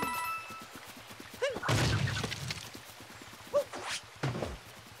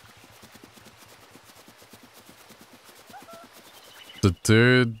 The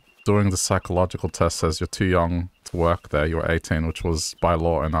dude doing the psychological test says you're too young to work there. You were 18, which was by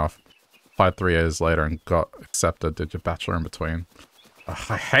law enough. Applied 3 years later and got accepted. Did your bachelor in between. Ugh,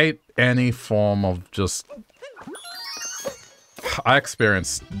 I hate any form of just... I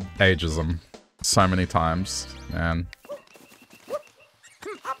experienced ageism so many times, man.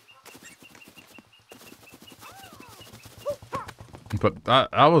 But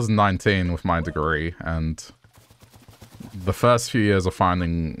I was 19 with my degree, and the first few years of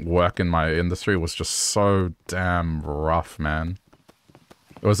finding work in my industry was just so damn rough, man.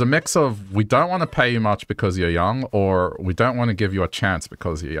 It was a mix of, we don't want to pay you much because you're young, or we don't want to give you a chance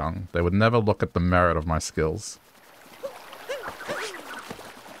because you're young. They would never look at the merit of my skills.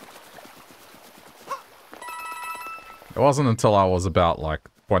 It wasn't until I was about like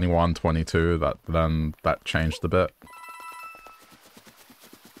 21, 22 that changed a bit.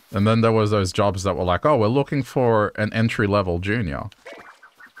 And then there was those jobs that were like, oh, we're looking for an entry-level junior.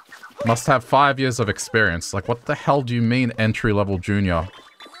 Must have 5 years of experience. Like, what the hell do you mean entry-level junior?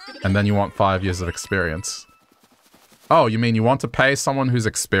 And then you want 5 years of experience. Oh, you mean you want to pay someone who's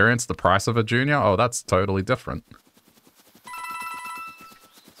experienced the price of a junior? Oh, that's totally different.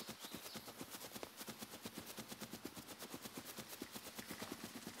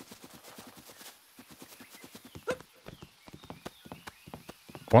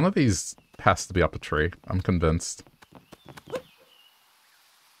 One of these has to be up a tree. I'm convinced.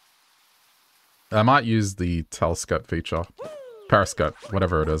 I might use the telescope feature. Periscope,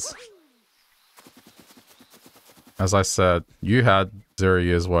 whatever it is. As I said, you had 0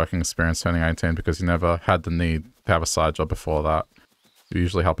 years working experience turning 18 because you never had the need to have a side job before that. You're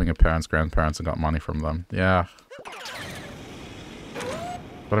usually helping your parents, grandparents, and got money from them. Yeah.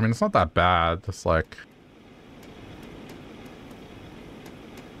 But I mean, it's not that bad. It's like...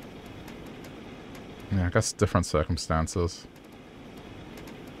 yeah, I guess different circumstances.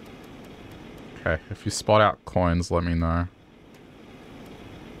 Okay, if you spot out coins, let me know.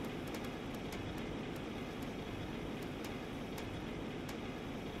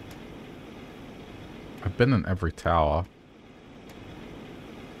 I've been in every tower.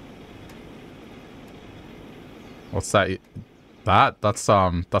 What's that?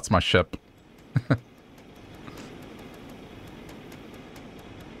 That's my ship.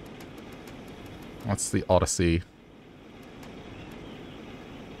 What's the Odyssey?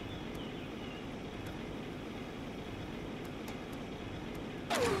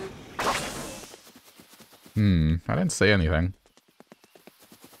 I didn't say anything.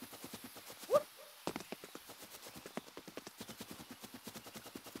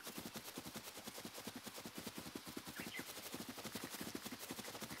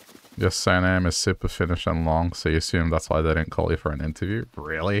 Your surname is super Finnish and long, so you assume that's why they didn't call you for an interview?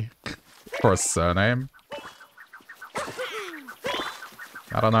 Really? For a surname?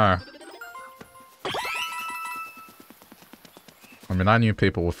 I don't know. I mean, I knew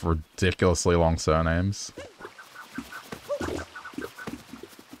people with ridiculously long surnames.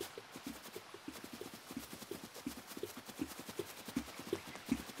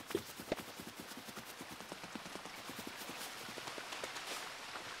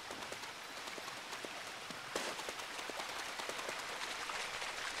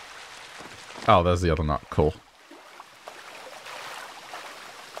 Oh, there's the other nut. Cool.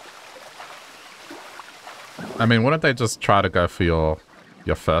 I mean, wouldn't they just try to go for your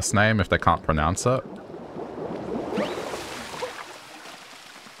first name if they can't pronounce it?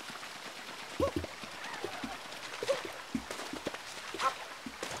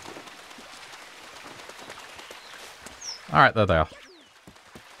 Alright, there they are.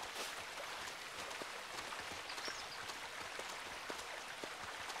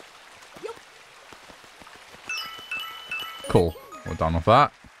 Cool. We're done with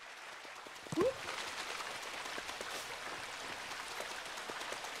that.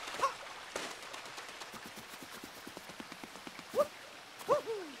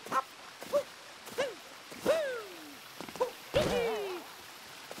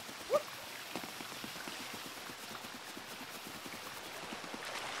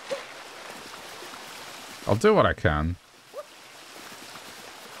 I'll do what I can.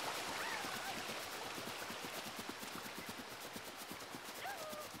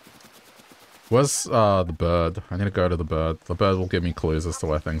 Where's the bird? I need to go to the bird. The bird will give me clues as to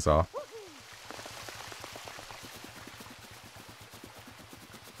where things are.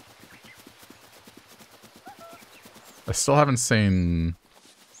 I still haven't seen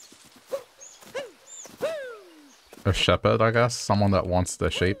a shepherd, I guess. Someone that wants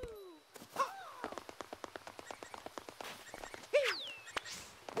their sheep.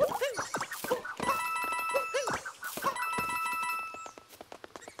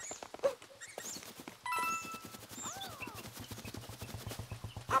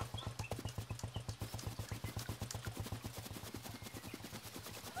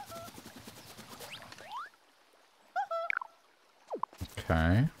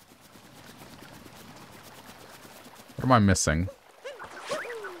 Okay. What am I missing?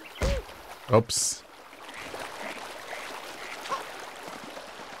 Oops.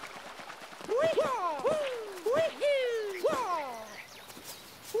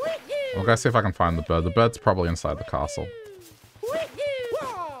 I'll go see if I can find the bird. The bird's probably inside the castle.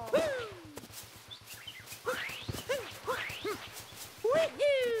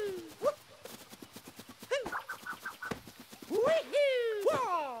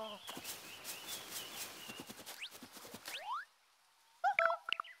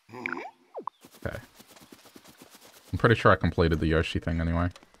 Okay. I'm pretty sure I completed the Yoshi thing anyway.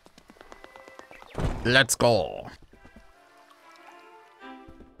 Let's go!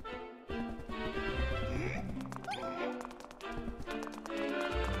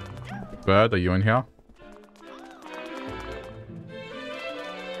 Bird, are you in here?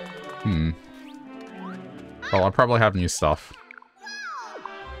 Well, I probably have new stuff.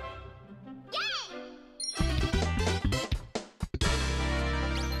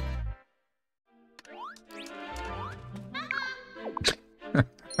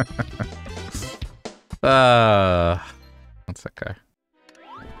 That's okay.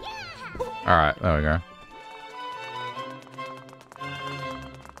 Alright, there we go.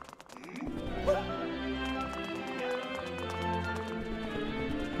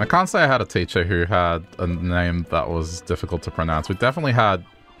 I can't say I had a teacher who had a name that was difficult to pronounce. We definitely had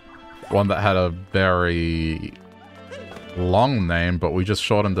one that had a very long name, but we just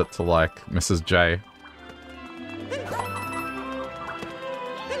shortened it to, like, Mrs. J.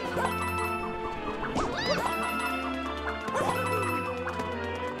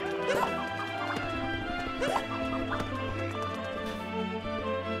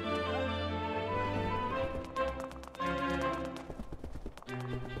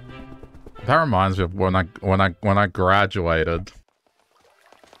 That reminds me of when I graduated.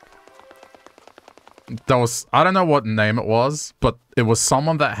 There was, I don't know what name it was, but it was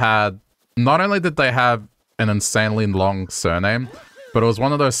someone that had, not only did they have an insanely long surname, but it was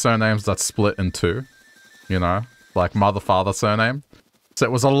one of those surnames that split in two, you know, like mother, father surname. So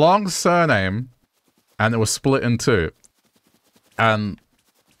it was a long surname and it was split in two. And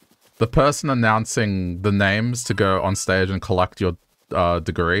the person announcing the names to go on stage and collect your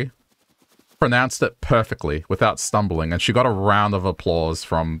degree pronounced it perfectly without stumbling, and she got a round of applause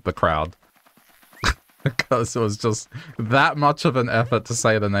from the crowd because it was just that much of an effort to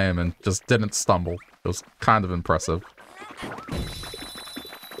say the name and just didn't stumble. It was kind of impressive.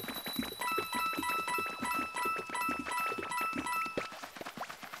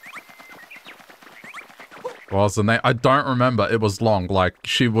 What was the name? I don't remember. It was long. Like,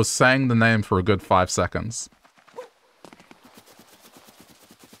 she was saying the name for a good 5 seconds.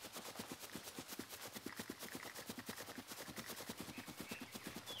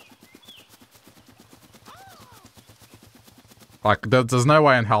 Like, there's no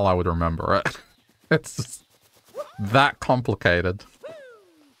way in hell I would remember it. It's just that complicated.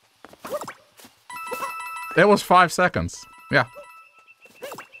 It was 5 seconds. Yeah.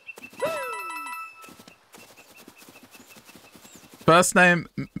 First name,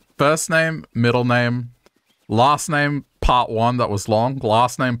 middle name, last name, part 1, that was long.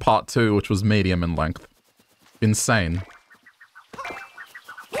 Last name, part 2, which was medium in length. Insane.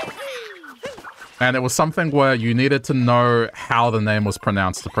 And it was something where you needed to know how the name was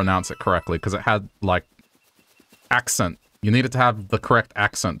pronounced to pronounce it correctly, because it had, like, accent. You needed to have the correct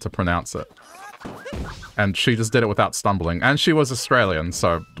accent to pronounce it. And she just did it without stumbling. And she was Australian,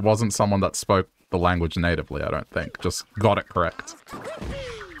 so it wasn't someone that spoke the language natively, I don't think. Just got it correct.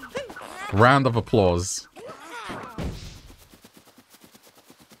 Round of applause.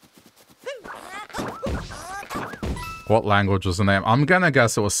 What language was the name? I'm gonna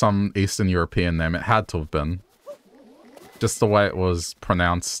guess it was some Eastern European name. It had to have been. Just the way it was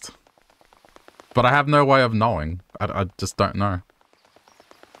pronounced. But I have no way of knowing. I just don't know.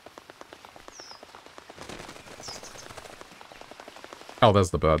 Oh,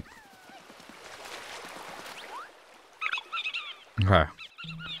 there's the bird. Okay.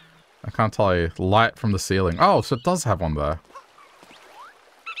 I can't tell you. Light from the ceiling. Oh, so it does have one there.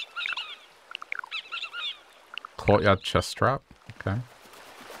 Courtyard chest trap. Okay.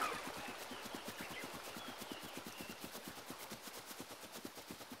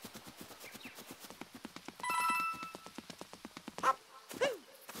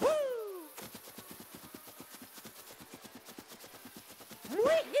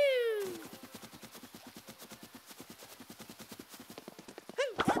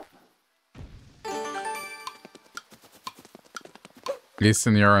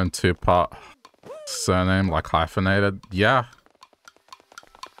 Eastern Euro and 2-part surname, like hyphenated. Yeah.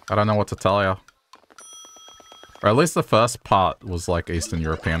 I don't know what to tell you. Or at least the first part was like Eastern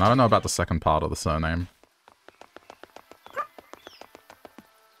European. I don't know about the second part of the surname.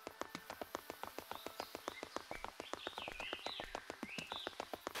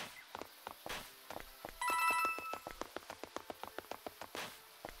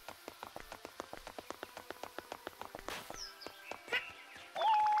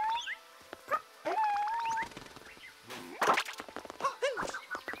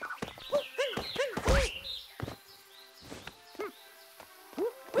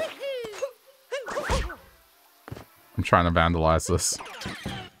 Trying to vandalize this.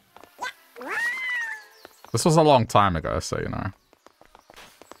 This was a long time ago, so you know.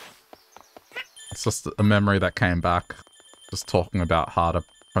 It's just a memory that came back. Just talking about how to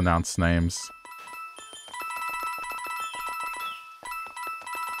pronounce names.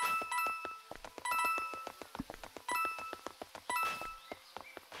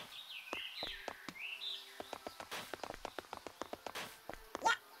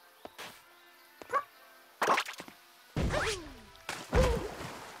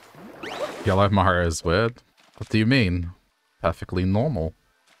 Yellow Mario is weird. What do you mean? Perfectly normal.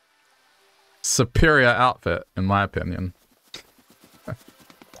 Superior outfit, in my opinion.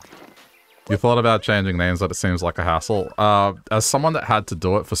 You thought about changing names, but it seems like a hassle. As someone that had to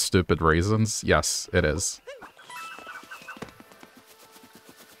do it for stupid reasons, yes, it is.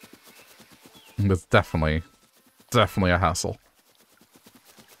 It's definitely a hassle.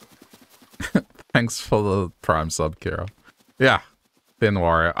 Thanks for the Prime sub, Kira. Yeah. Thin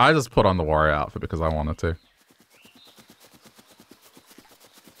Warrior. I just put on the Warrior outfit because I wanted to.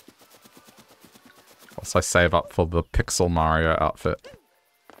 Also, I save up for the Pixel Mario outfit.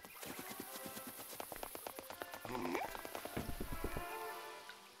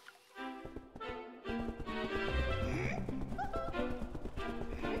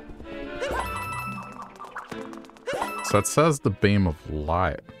 So it says the beam of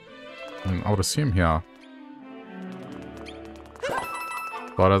light. I would assume here.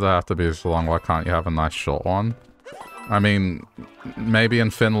 Why does it have to be so long? Why can't you have a nice short one? I mean, maybe in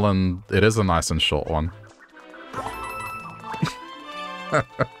Finland it is a nice and short one.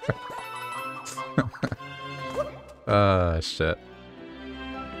 Shit.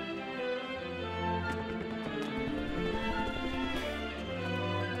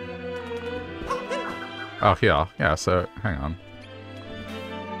 Oh, here. Yeah, so, hang on.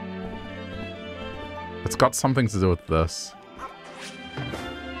 It's got something to do with this.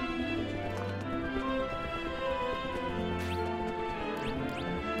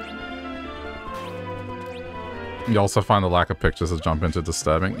 You also find the lack of pictures to jump into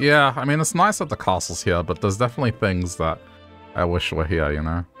disturbing. Yeah, I mean, it's nice that the castle's here, but there's definitely things that I wish were here, you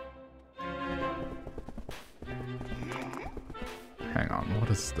know? Hang on, what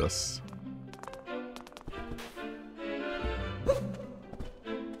is this?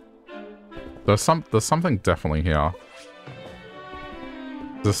 There's something definitely here.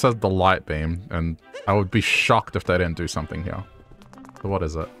 This says the light beam, and I would be shocked if they didn't do something here. So what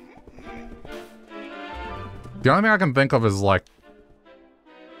is it? The only thing I can think of is like...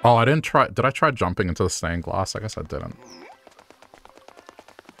 Oh, I didn't try... Did I try jumping into the stained glass? I guess I didn't.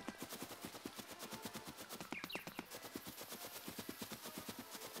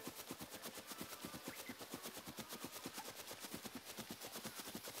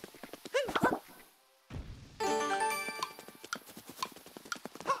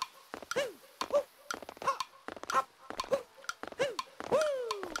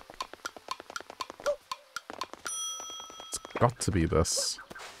 Got to be this.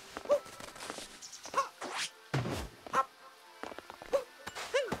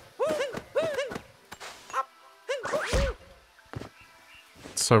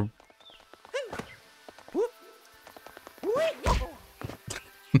 So...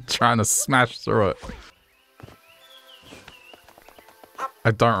 I'm trying to smash through it.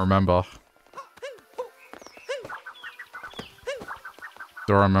 I don't remember.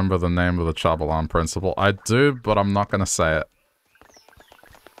 Do I remember the name of the Chabalan principle? I do, but I'm not gonna say it.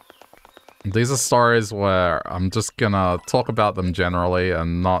 These are stories where I'm just gonna talk about them generally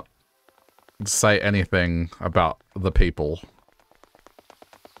and not say anything about the people.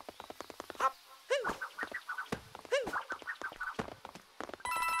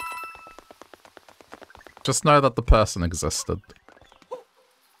 Just know that the person existed.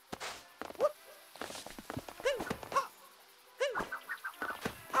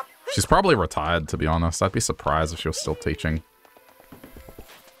 She's probably retired, to be honest. I'd be surprised if she was still teaching.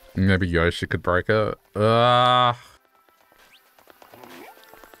 Maybe Yoshi could break it.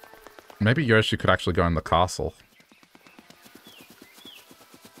 Maybe Yoshi could actually go in the castle.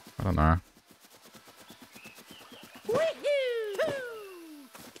 don't know.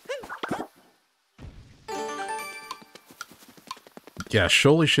 Yeah,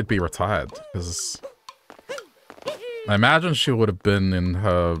 surely she'd be retired, because I imagine she would have been in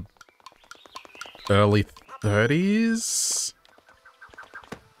her early 30s.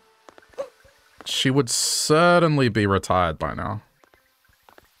 She would certainly be retired by now.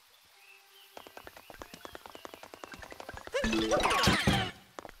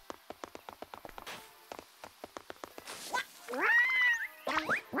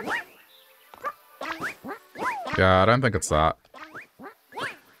 Yeah, I don't think it's that.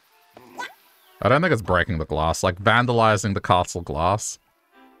 I don't think it's breaking the glass, like vandalizing the castle glass.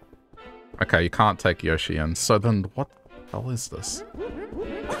 Okay, you can't take Yoshi in. So then what the hell is this?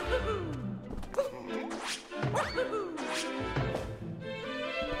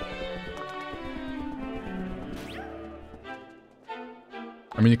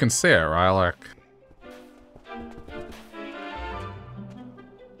 I mean, you can see it, right? Like...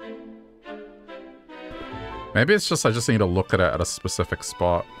 maybe it's just I just need to look at it at a specific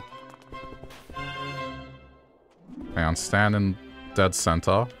spot. Hang on, stand in dead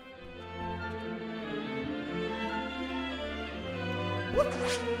center.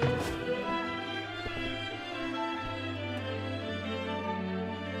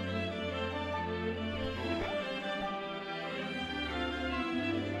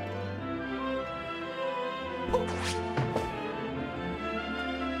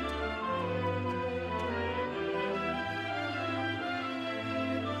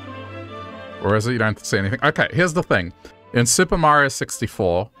 Or is it you don't see anything? Okay, here's the thing. In Super Mario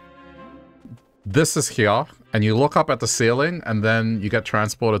 64, this is here, and you look up at the ceiling, and then you get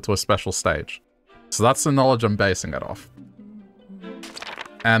transported to a special stage. So that's the knowledge I'm basing it off.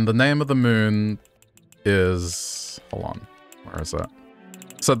 And the name of the moon is... hold on. Where is it?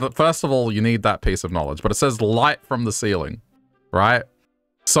 So first of all, you need that piece of knowledge, but it says light from the ceiling, right?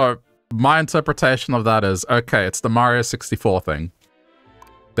 So my interpretation of that is, okay, it's the Mario 64 thing.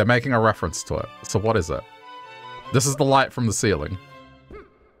 They're making a reference to it. So what is it? This is the light from the ceiling.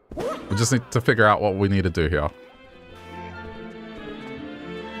 We just need to figure out what we need to do here.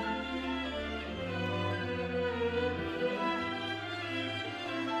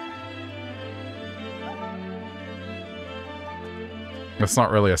 It's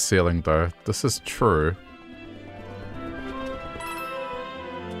not really a ceiling though. This is true.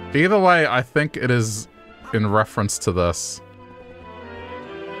 Either way, I think it is in reference to this.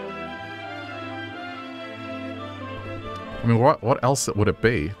 I mean, what else would it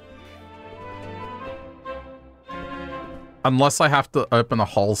be? Unless I have to open a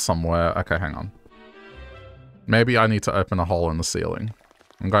hole somewhere. Okay, hang on. Maybe I need to open a hole in the ceiling.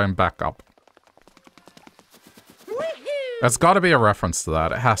 I'm going back up. There's got to be a reference to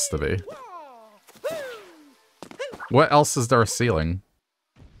that. It has to be. Where else is there a ceiling?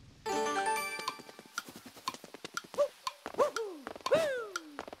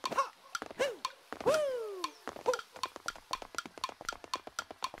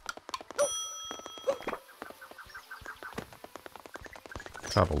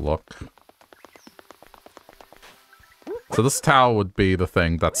 Have a look. So this tower would be the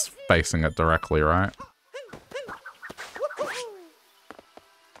thing that's facing it directly, right?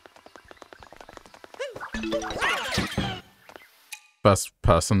 First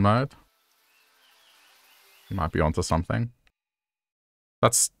person mode. You might be onto something.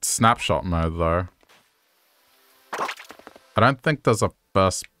 That's snapshot mode though. I don't think there's a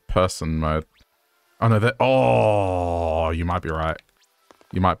first person mode. Oh no, oh, you might be right.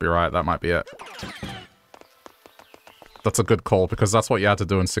 You might be right, that might be it. That's a good call, because that's what you had to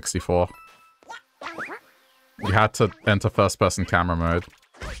do in 64. You had to enter first-person camera mode.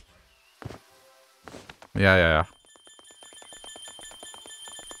 Yeah.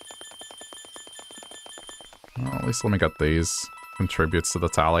 Well, at least let me get these. Contributes to the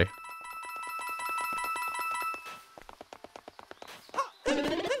tally.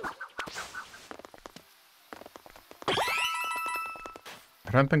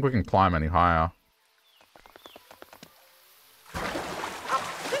 I don't think we can climb any higher.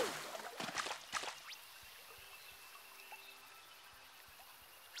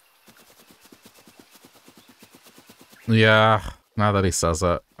 Yeah, now that he says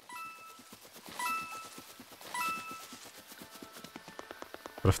it.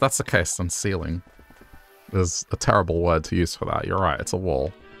 But if that's the case, then ceiling is a terrible word to use for that. You're right, it's a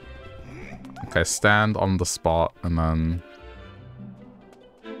wall. Okay, stand on the spot and then...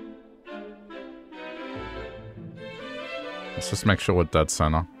 let's just make sure we're dead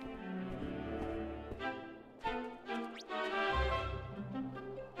center.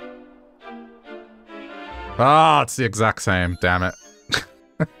 Ah, it's the exact same. Damn it.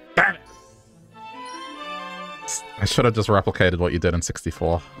 Damn it. I should have just replicated what you did in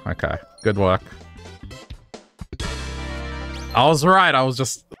 64. Okay, good work. I was right, I was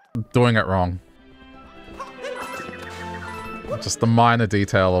just doing it wrong. Just the minor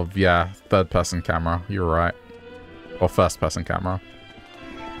detail of, yeah, third-person camera. You're right. Or first-person camera.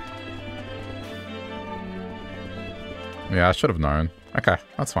 Yeah, I should have known. Okay,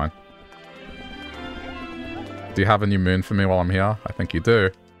 that's fine. Do you have a new moon for me while I'm here? I think you do.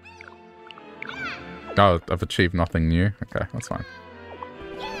 Oh, I've achieved nothing new. Okay, that's fine.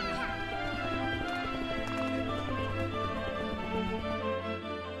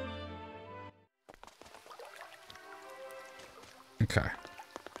 Okay.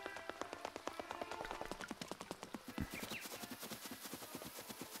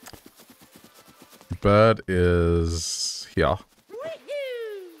 Bird is here.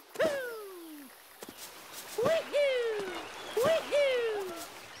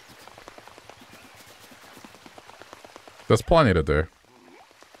 There's plenty to do.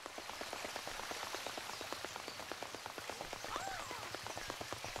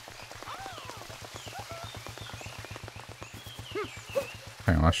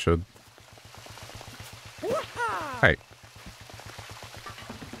 Hang on, I should. Hey.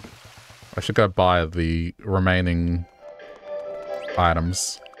 I should go buy the remaining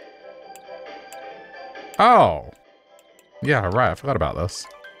items. Oh! Yeah, right, I forgot about this.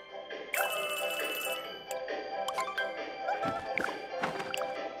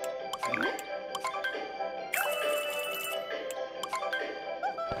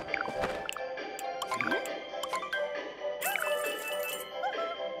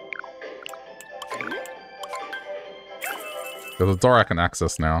 There's a door I can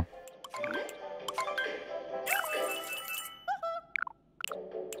access now.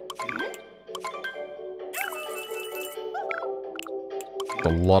 A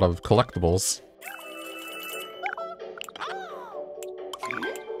lot of collectibles.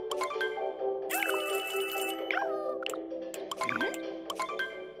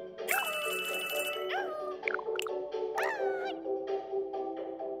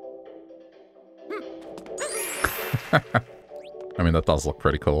 I mean, that does look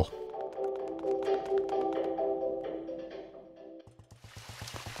pretty cool.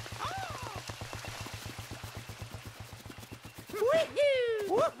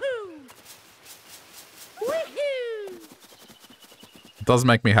 It does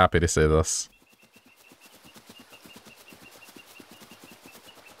make me happy to see this.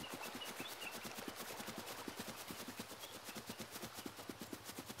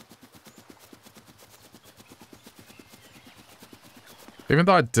 Even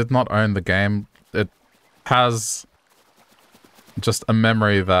though I did not own the game, it has just a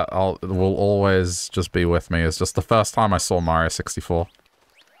memory that it will always just be with me. It's just the first time I saw Mario 64.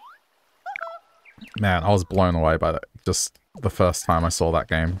 Man, I was blown away by that. Just the first time I saw that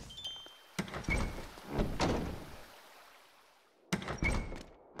game.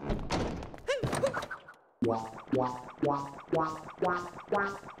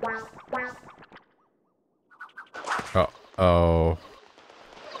 Uh-oh.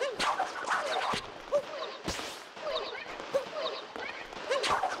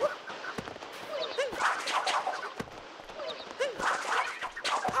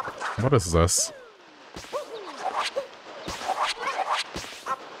 What is this?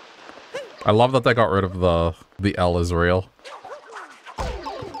 I love that they got rid of the L is real.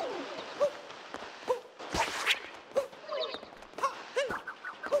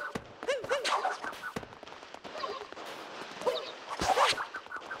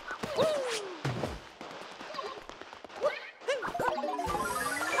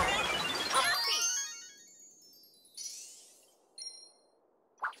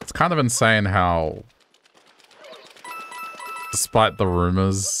 It's kind of insane how, despite the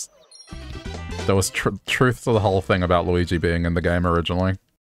rumors, there was truth to the whole thing about Luigi being in the game originally.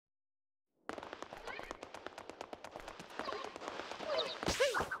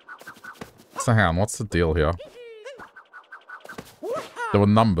 So hang on, what's the deal here? There were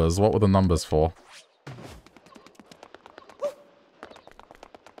numbers. What were the numbers for?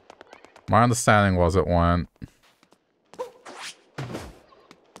 My understanding was it went...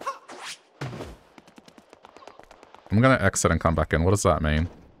 I'm gonna exit and come back in. What does that mean?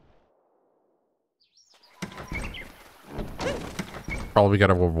 Probably get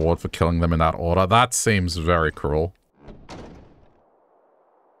a reward for killing them in that order. That seems very cruel.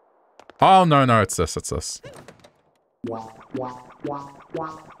 Oh, no, no, it's this, it's this.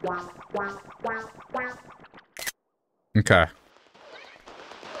 Okay.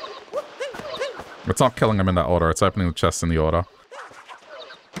 It's not killing him in that order, it's opening the chest in the order.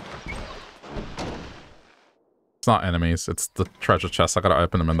 It's not enemies, it's the treasure chest. I gotta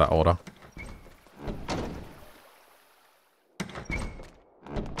open them in that order.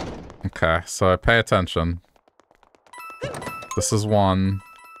 Okay, so pay attention. This is 1.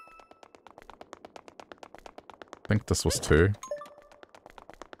 I think this was 2.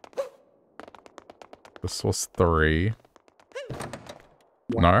 This was 3.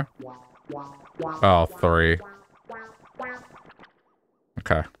 No? Oh, 3.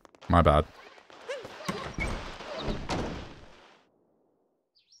 Okay, my bad.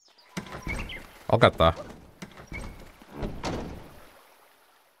 I'll get that.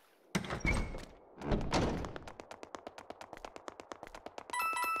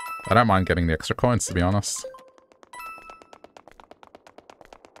 I don't mind getting the extra coins, to be honest.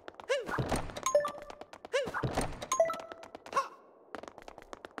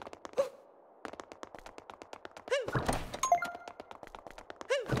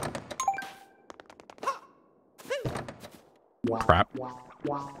 Crap.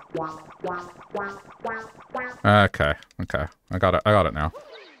 Okay, okay. I got it now.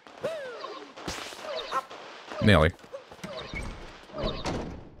 Nearly.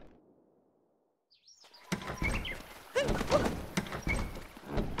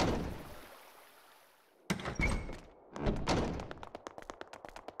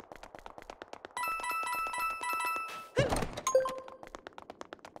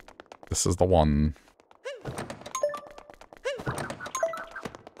 This is the one.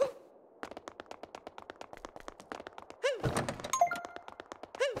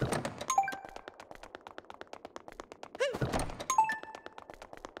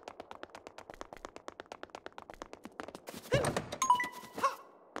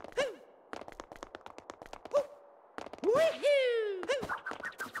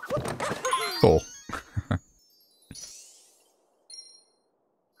 Cool.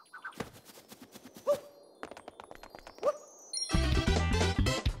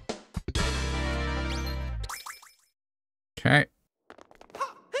 Okay.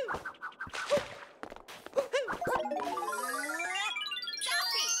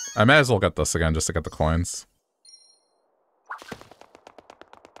 I may as well get this again just to get the coins.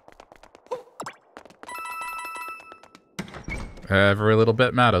 Every little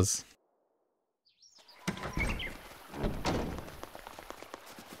bit matters.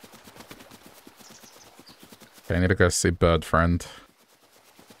 Okay, I need to go see Bird Friend.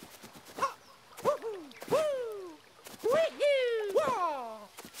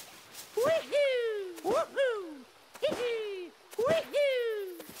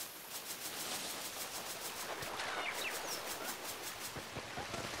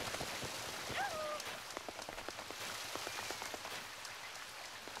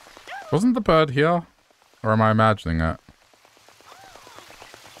 Wasn't the bird here? Or am I imagining it?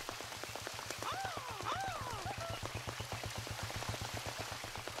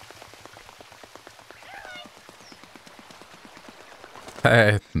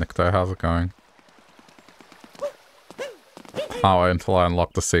 Hey, Nikto, how's it going? Can't wait until I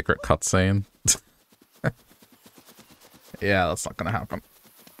unlock the secret cutscene. Yeah, that's not gonna happen.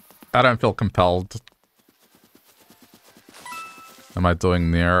 I don't feel compelled. Am I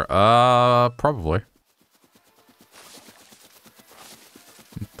doing near? Probably.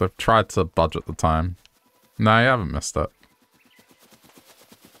 They've tried to budget the time. No, you haven't missed it.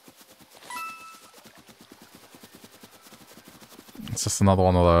 It's just another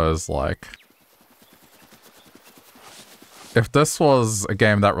one of those, like... If this was a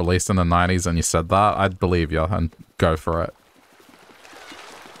game that released in the 90s and you said that, I'd believe you and go for it.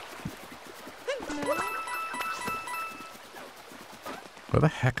 Where the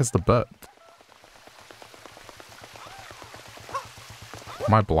heck is the bird?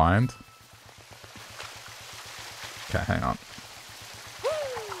 Am I blind? Okay, hang on.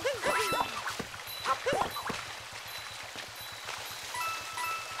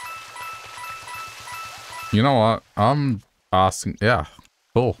 You know what? I'm asking... Yeah,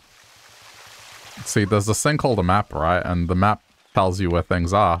 cool. See, there's this thing called a map, right? And the map tells you where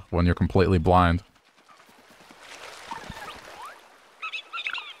things are when you're completely blind.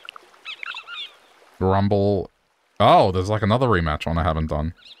 Rumble. Oh, there's like another rematch one I haven't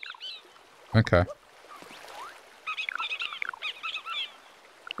done. Okay.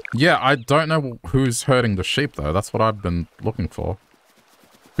 Yeah, I don't know who's herding the sheep, though. That's what I've been looking for.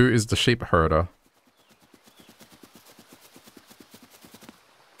 Who is the sheep herder?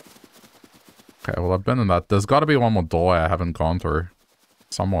 Okay, well, I've been in that. There's got to be one more door I haven't gone through.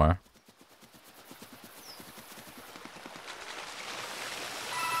 Somewhere.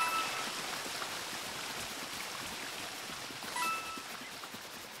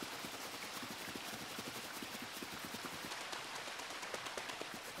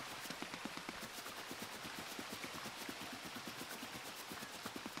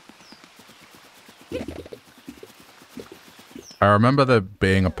 I remember there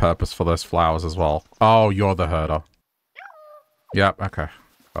being a purpose for those flowers as well. Oh, you're the herder. Yep, okay.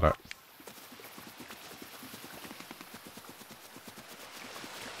 Got it.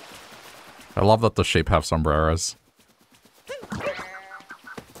 I love that the sheep have sombreros.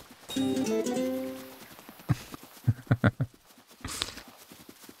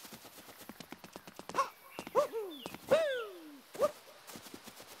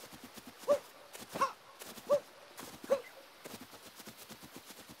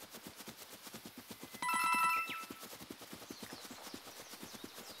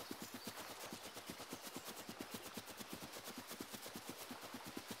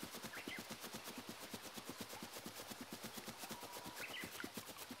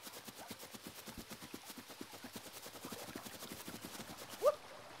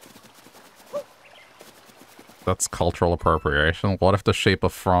 That's cultural appropriation. What if the sheep are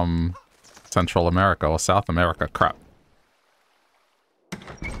from Central America or South America? Crap.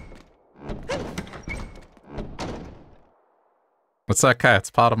 It's okay, it's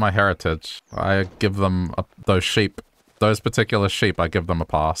part of my heritage. I give them those sheep, those particular sheep, I give them a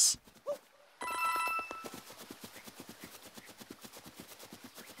pass.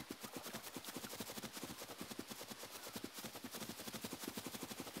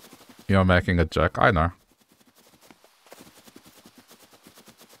 You're making a joke, I know.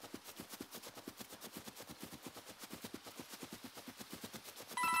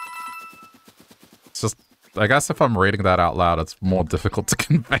 I guess if I'm reading that out loud, it's more difficult to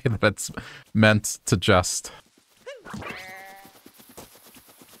convey that it's meant to jest.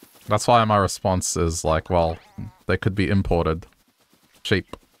 That's why my response is like, well, they could be imported.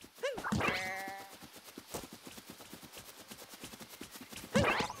 Sheep.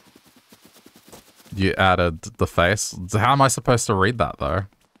 You added the face. How am I supposed to read that, though?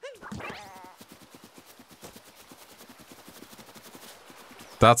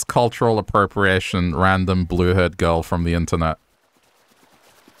 That's cultural appropriation, random blue-haired girl from the internet.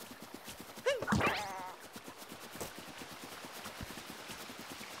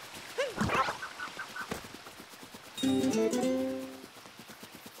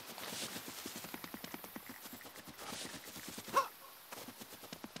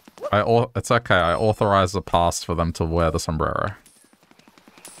 It's okay, I authorize a pass for them to wear the sombrero.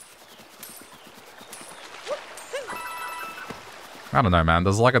 I don't know, man.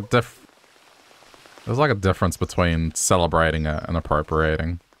 There's like a difference between celebrating it and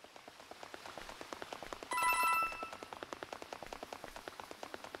appropriating.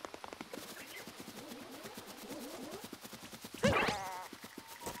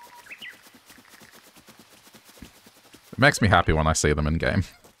 It makes me happy when I see them in game.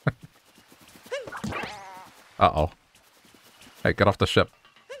 Uh-oh. Hey, get off the ship.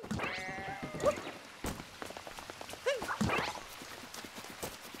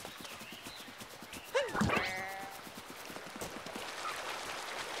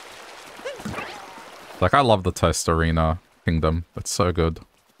 Like, I love the Toast Arena Kingdom. It's so good.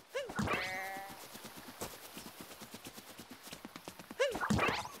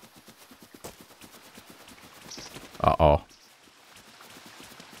 Uh-oh.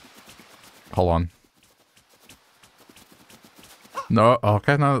 Hold on. No,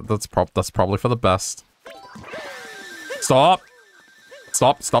 okay, no, that's probably for the best. Stop!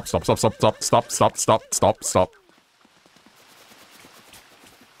 Stop, stop, stop, stop, stop, stop, stop, stop, stop, stop, stop.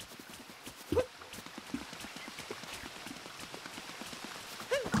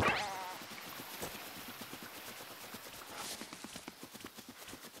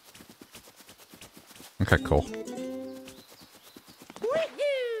 Okay, cool.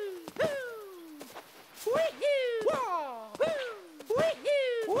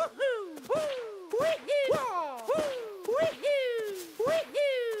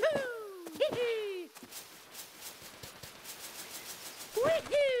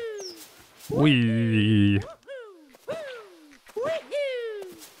 Wee.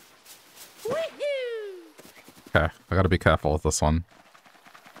 Okay, I gotta be careful with this one.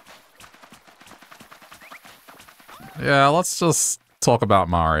 Yeah, let's just talk about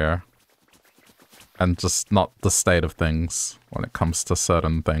Mario. And just not the state of things when it comes to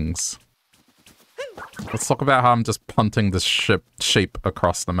certain things. Let's talk about how I'm just punting this sheep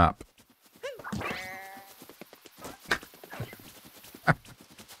across the map.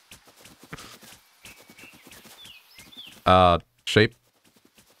 Sheep.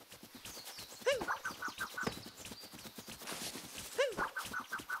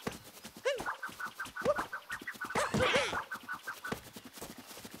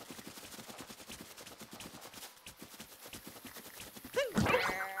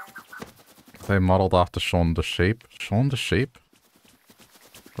 They modeled after Shaun the Sheep. Shaun the Sheep?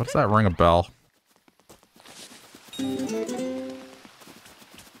 What does that ring a bell? I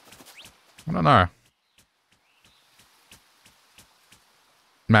don't know.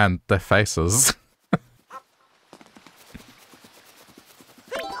 Man, their faces. I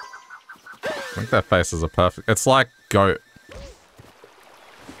think their faces are perfect. It's like goat.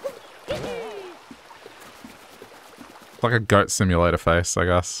 It's like a goat simulator face, I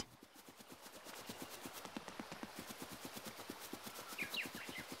guess.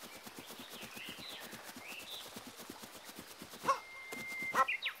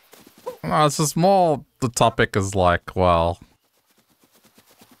 No, it's just more the topic is like, well,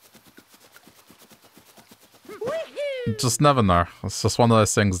 just never know. It's just one of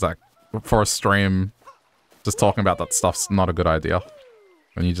those things that for a stream, just talking about that stuff's not a good idea.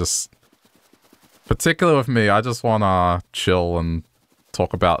 And you just, particularly with me, I just want to chill and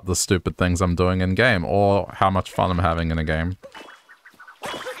talk about the stupid things I'm doing in game or how much fun I'm having in a game.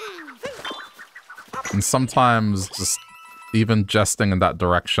 And sometimes just even jesting in that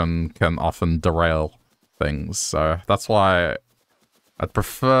direction can often derail things. So that's why I'd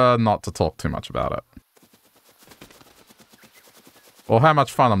prefer not to talk too much about it. Or how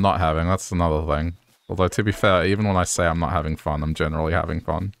much fun I'm not having, that's another thing. Although to be fair, even when I say I'm not having fun, I'm generally having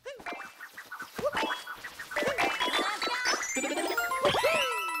fun.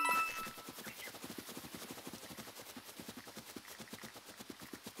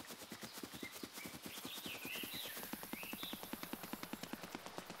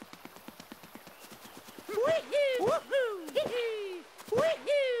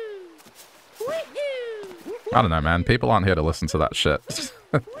 I don't know, man. People aren't here to listen to that shit.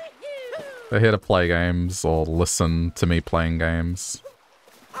 They're here to play games or listen to me playing games.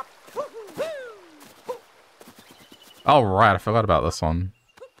 Oh, right. I forgot about this one.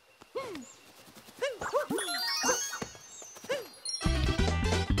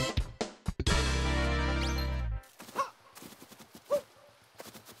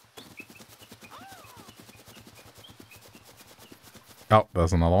 Oh,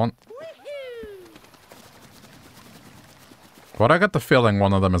 there's another one. But I get the feeling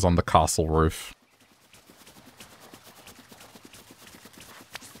one of them is on the castle roof.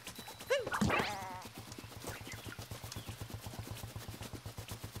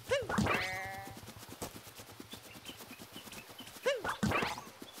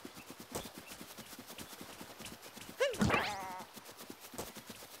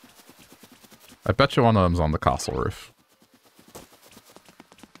 I bet you one of them's on the castle roof.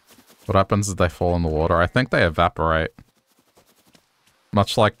 What happens is they fall in the water? I think they evaporate.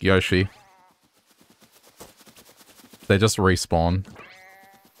 Much like Yoshi. They just respawn.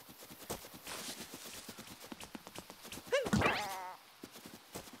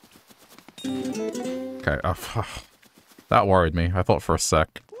 Okay, that worried me. I thought for a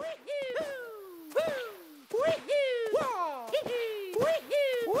sec.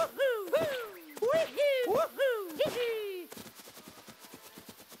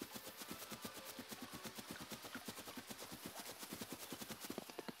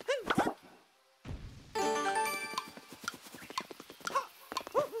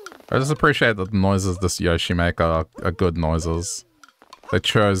 I just appreciate that the noises this Yoshi make are good noises. They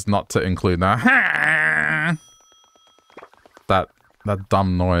chose not to include that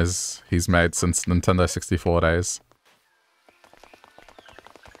dumb noise he's made since Nintendo 64 days.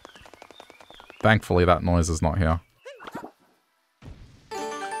 Thankfully that noise is not here.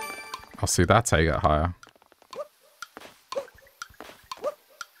 I'll see, that's how you get higher.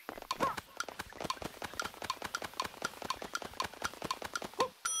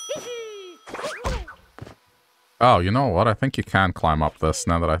 Oh, you know what? I think you can climb up this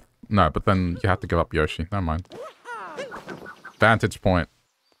now that I... No, but then you have to give up Yoshi. Never mind. Vantage point.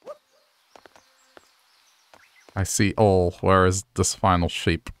 I see all. Where is this final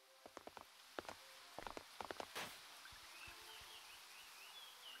sheep?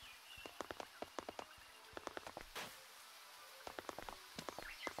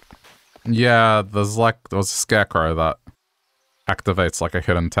 Yeah, there was a scarecrow that activates like a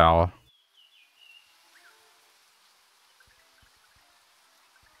hidden tower.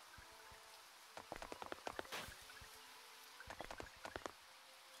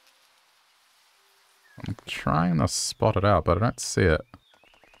 I'm trying to spot it out, but I don't see it.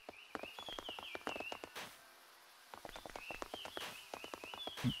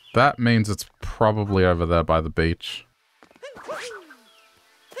 That means it's probably over there by the beach.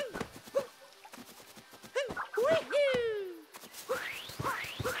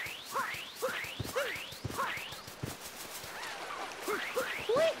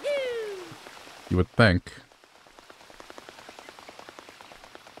 You would think.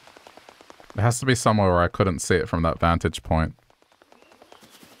 It has to be somewhere where I couldn't see it from that vantage point.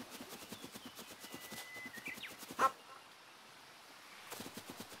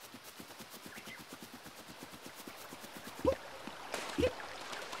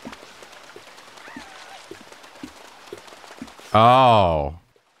 Oh.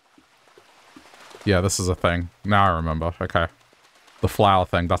 Yeah, this is a thing. Now I remember. Okay. The flower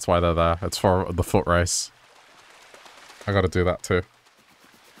thing, that's why they're there. It's for the foot race. I gotta do that too.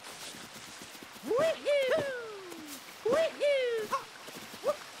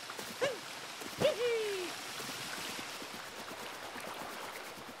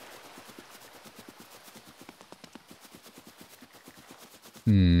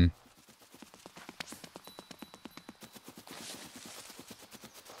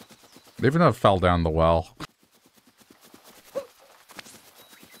 Even though it fell down the well,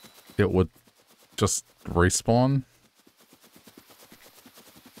 it would just respawn.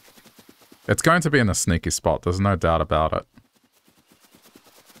 It's going to be in a sneaky spot, there's no doubt about it.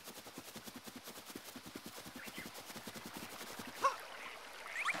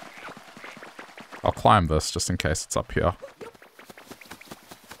 I'll climb this just in case it's up here.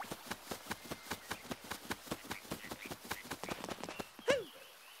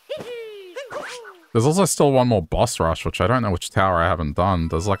 There's also still one more boss rush, which I don't know which tower I haven't done.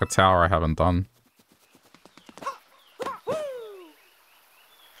 There's like a tower I haven't done.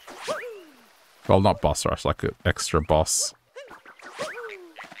 Well, not boss rush, like an extra boss.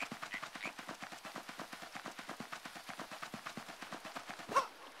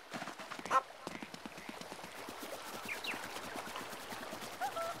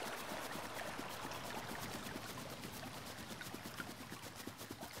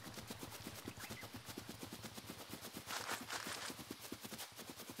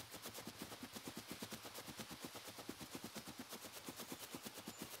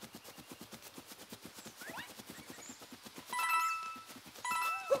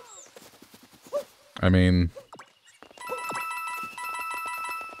 I mean,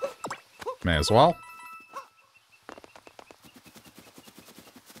 may as well.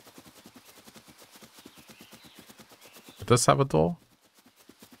 Did this have a door?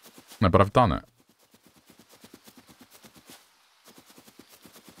 No, but I've done it.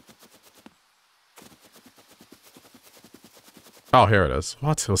 Oh, here it is.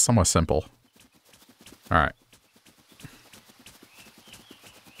 What? It was somewhere simple. Alright.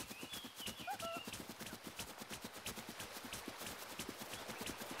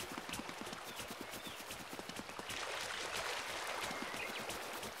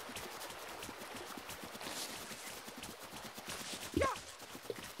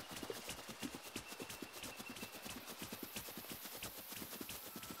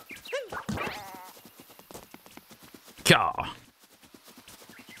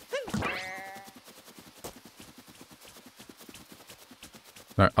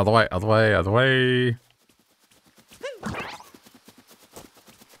 No, other way, other way, other way.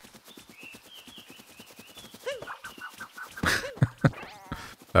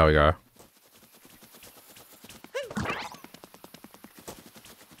 There we go.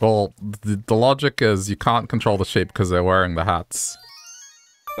 Well, the logic is you can't control the sheep because they're wearing the hats.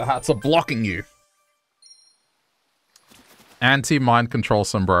 The hats are blocking you. Anti-mind control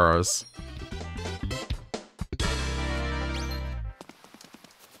sombreros.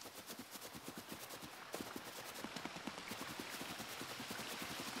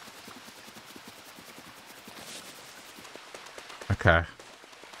 Okay.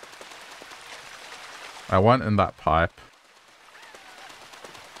 I went in that pipe.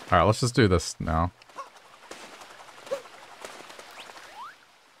 Alright, let's just do this now.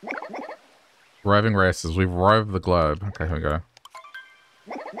 Roving races. We've roved the globe. Okay, here we go.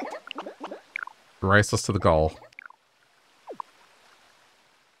 Race us to the goal.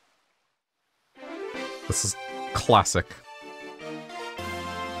 This is classic.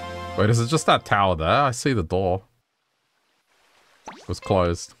 Wait, is it just that tower there? I see the door. It was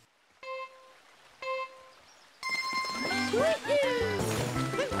closed.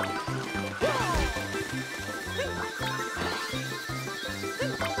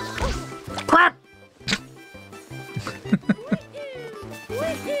 Crap!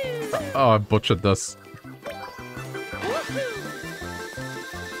 Oh, I butchered this.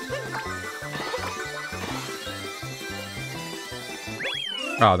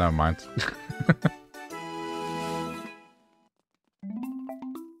 Oh, never mind.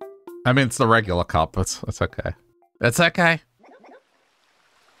 I mean, it's the regular cup. It's okay. It's okay.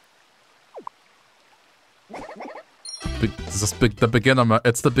 The beginner mode.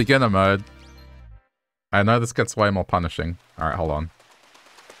 It's the beginner mode. I know this gets way more punishing. All right, hold on.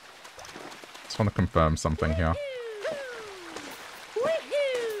 Just want to confirm something here.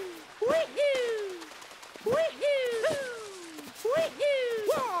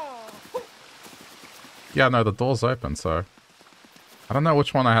 Yeah, no, the door's open, so... I don't know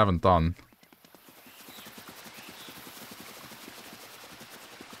which one I haven't done.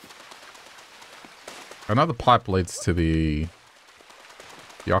 I know the pipe leads to the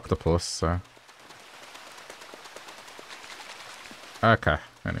octopus, so... Okay,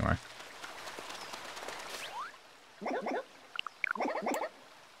 anyway.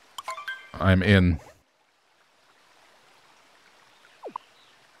 I'm in.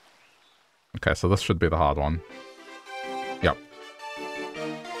 Okay, so this should be the hard one. Yep.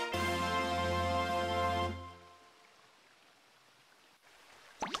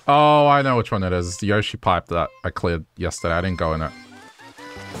 Oh, I know which one it is. The Yoshi pipe that I cleared yesterday. I didn't go in it.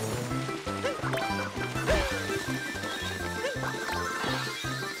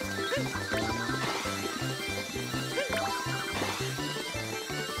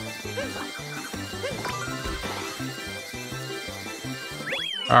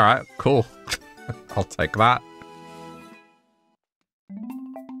 Alright, cool. I'll take that.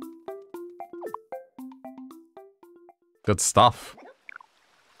 Good stuff.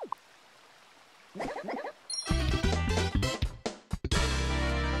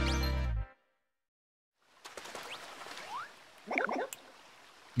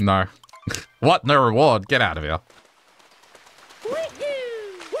 No. What? No reward? Get out of here.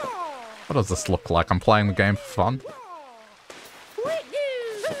 What does this look like? I'm playing the game for fun.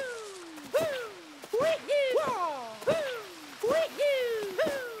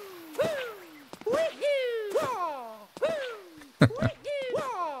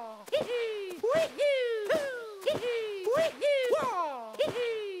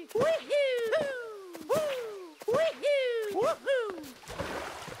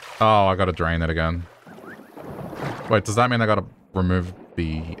 Oh, I gotta drain it again. Wait, does that mean I gotta remove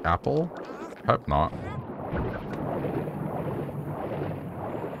the apple? Hope not.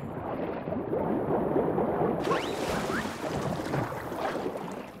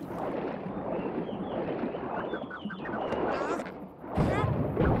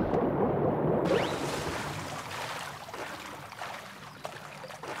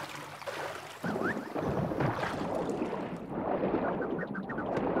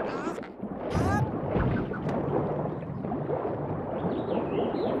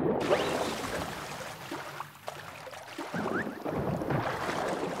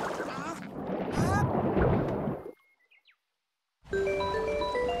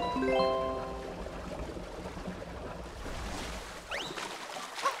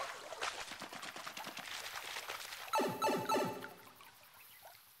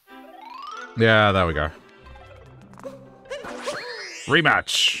 Yeah, there we go.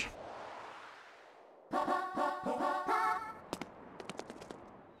 Rematch.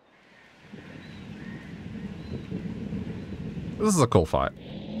 This is a cool fight.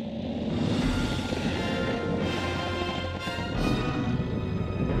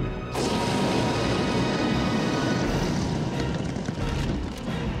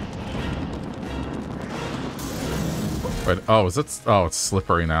 Wait, oh, is it? Oh, it's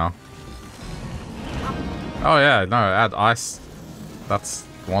slippery now. Oh yeah, no, add ice. That's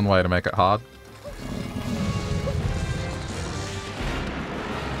one way to make it hard.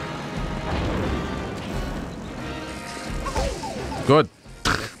 Good.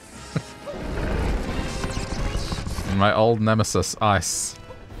 My old nemesis, ice.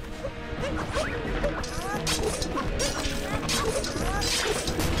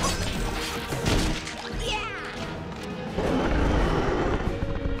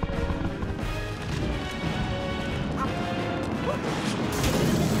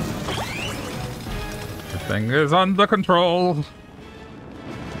 Everything is under control.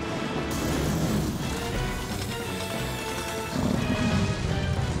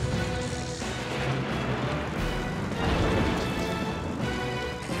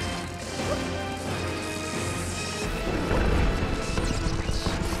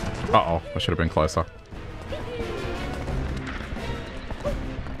 Uh-oh, I should have been closer.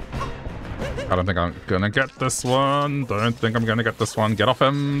 I don't think I'm gonna get this one. Don't think I'm gonna get this one. Get off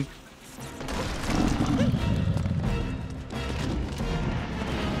him.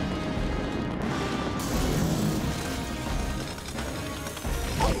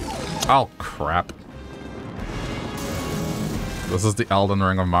 Oh, crap. This is the Elden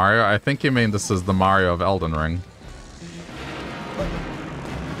Ring of Mario? I think you mean this is the Mario of Elden Ring.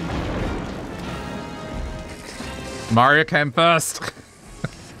 Mario came first!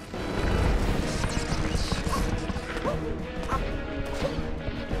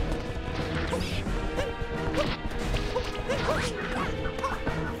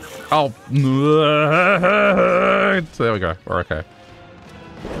 Oh. There we go. We're okay.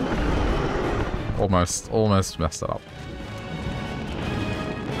 Almost messed it up.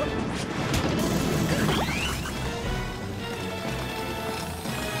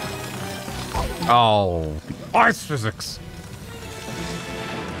 Oh, ice physics.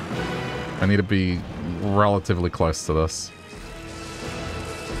 I need to be relatively close to this.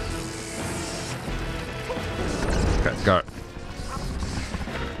 Okay, go.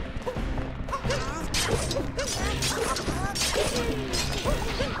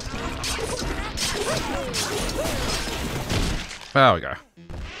 There we go.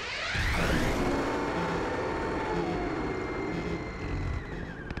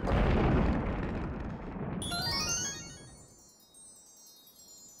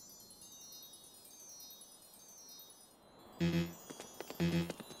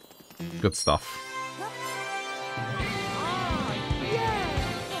 Good stuff.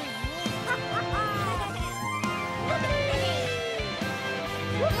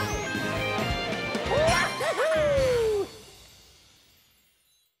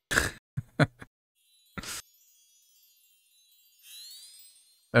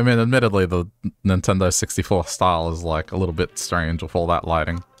 I mean, admittedly, the Nintendo 64 style is like a little bit strange with all that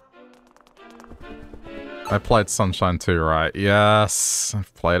lighting. I played Sunshine 2, right? Yes,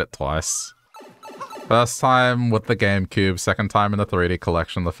 I've played it twice. First time with the GameCube, second time in the 3D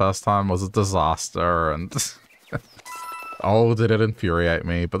collection. The first time was a disaster, and oh, did it infuriate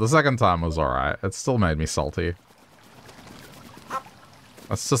me. But the second time was alright. It still made me salty.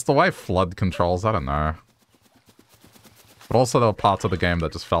 That's just the way FLUDD controls, I don't know. But also there were parts of the game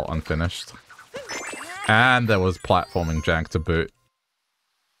that just felt unfinished. And there was platforming jank to boot.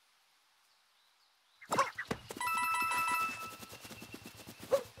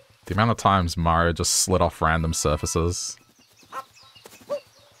 The amount of times Mario just slid off random surfaces.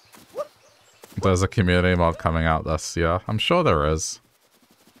 There's a community mod coming out this year. I'm sure there is.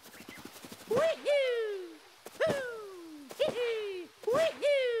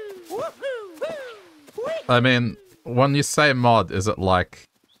 I mean, when you say mod, is it like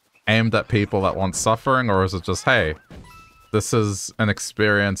aimed at people that want suffering, or is it just, hey, this is an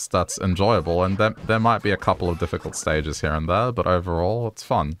experience that's enjoyable, and there might be a couple of difficult stages here and there, but overall, it's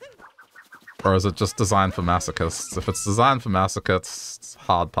fun. Or is it just designed for masochists? If it's designed for masochists, it's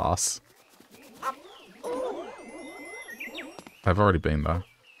hard pass. I've already been there.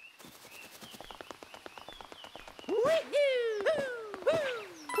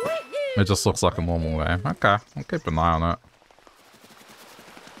 It just looks like a normal way. Okay, I'll keep an eye on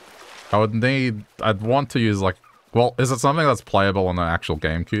it. I'd want to use like, well, is it something that's playable on the actual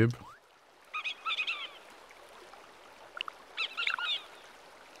GameCube?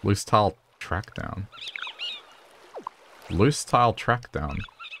 Loose tile trackdown. Loose tile trackdown.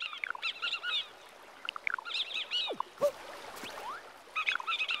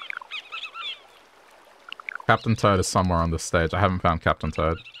 Captain Toad is somewhere on this stage. I haven't found Captain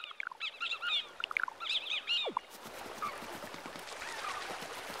Toad.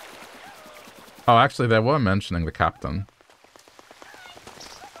 Oh, actually, they were mentioning the captain.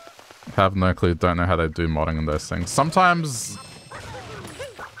 Have no clue, don't know how they do modding and those things. Sometimes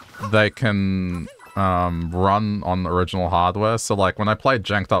they can run on original hardware. So, like, when I played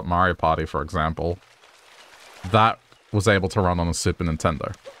Janked Up Mario Party, for example, that was able to run on a Super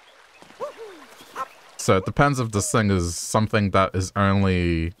Nintendo. So it depends if this thing is something that is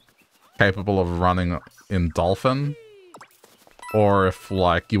only capable of running in Dolphin, or if,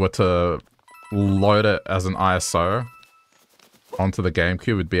 like, you were to load it as an ISO onto the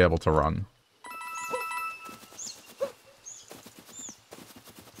GameCube, it'd be able to run.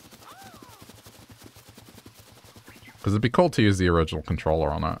 Because it'd be cool to use the original controller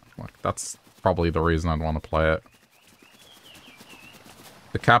on it. Like, that's probably the reason I'd want to play it.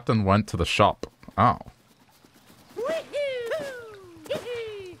 The captain went to the shop. Oh.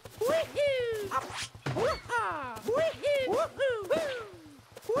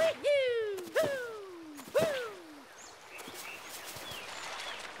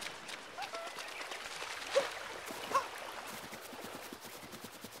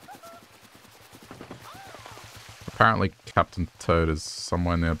 Apparently Captain Toad is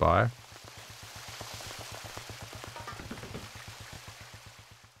somewhere nearby.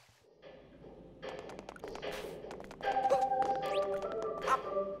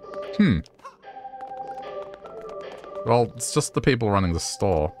 Well, it's just the people running the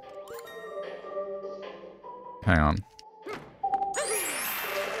store. Hang on.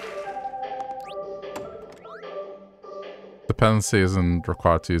 Dependency isn't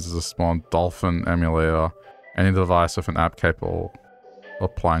required to use a small Dolphin emulator. Any device with an app capable of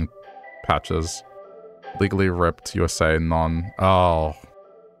applying patches. Legally ripped, USA, none. Oh.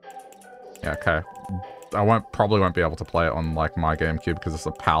 Yeah, okay. I probably won't be able to play it on, like, my GameCube because it's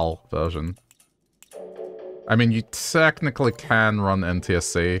a PAL version. I mean, you technically can run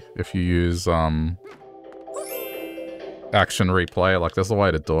NTSC if you use, Action Replay. Like, there's a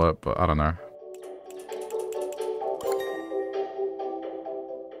way to do it, but I don't know.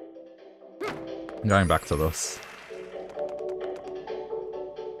 Going back to this.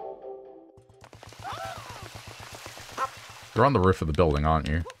 You're on the roof of the building, aren't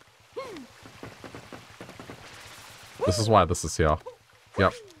you? This is why this is here.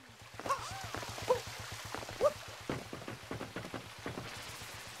 Yep.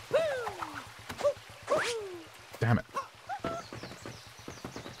 Damn it.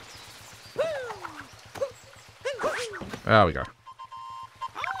 There we go.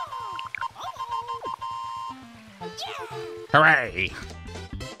 Hooray!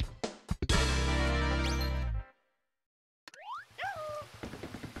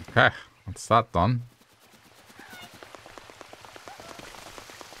 Okay, that's that done.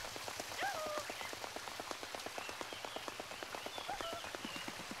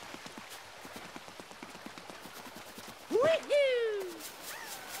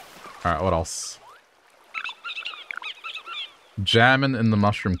 Alright, what else? Jammin' in the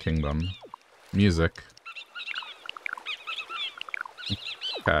Mushroom Kingdom. Music.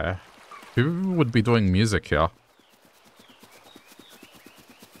 Okay. Who would be doing music here?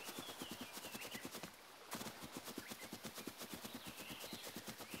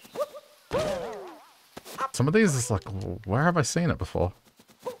 Some of these is like, where have I seen it before?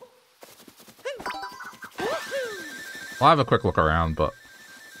 I'll have a quick look around, but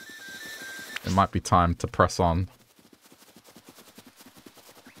it might be time to press on.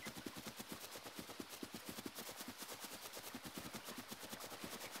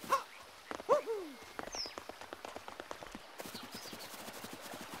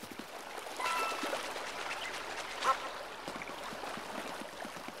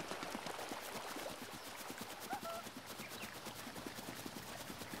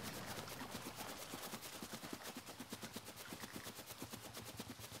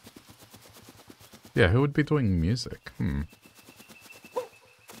 Yeah, who would be doing music?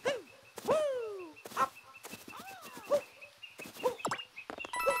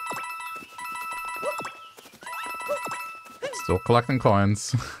 Still collecting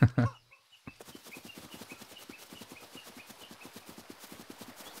coins.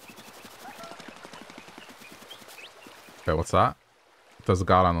 Okay, what's that? There's a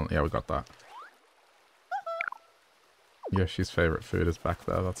guard on... Yeah, we got that. Yoshi's favorite food is back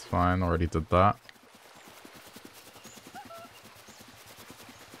there. That's fine. Already did that.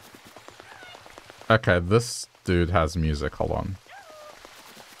 Okay, this dude has music. Hold on.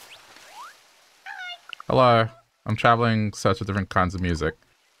 Hello. I'm traveling, search of different kinds of music.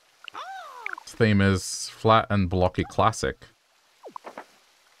 This theme is flat and blocky classic.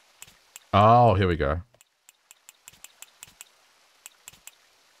 Oh, here we go.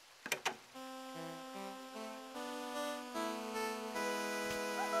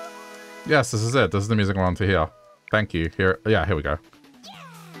 Yes, this is it. This is the music I want to hear. Thank you. Here we go.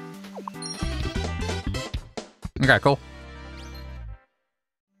 Okay, cool.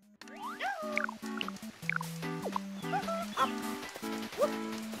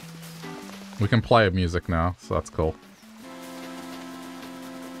 We can play music now, so that's cool.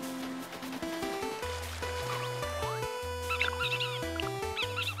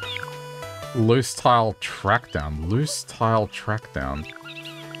 Loose tile trackdown. Loose tile trackdown.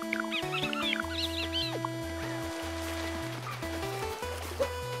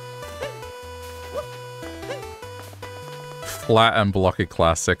 Flat and blocky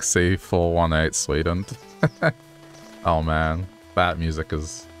classic C418 Sweden. Oh man, that music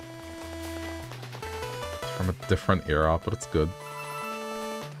is from a different era, but it's good.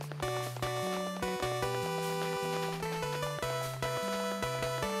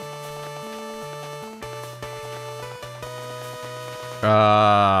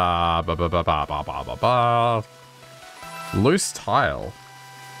 Loose tile.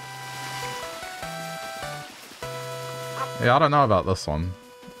 Yeah, I don't know about this one.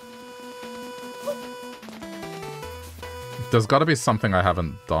 There's got to be something I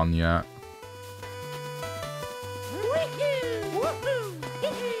haven't done yet.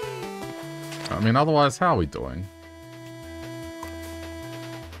 I mean, otherwise, how are we doing?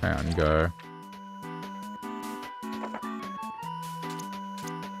 Hang on, go.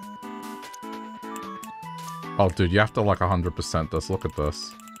 Oh, dude, you have to like 100% this. Look at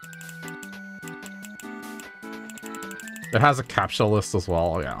this. It has a capture list as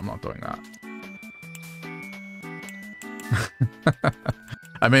well. Yeah, I'm not doing that.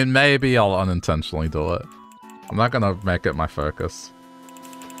 I mean, maybe I'll unintentionally do it. I'm not gonna make it my focus.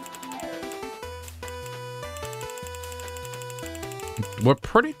 We're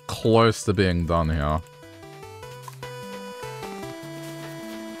pretty close to being done here.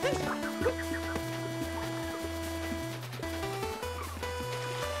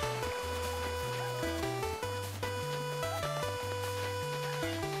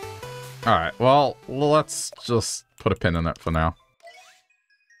 Alright, well, let's just put a pin in it for now.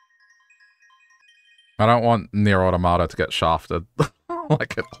 I don't want Nier Automata to get shafted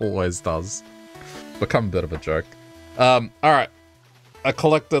like it always does. Become a bit of a joke. Alright. I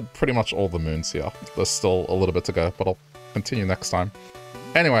collected pretty much all the moons here. There's still a little bit to go, but I'll continue next time.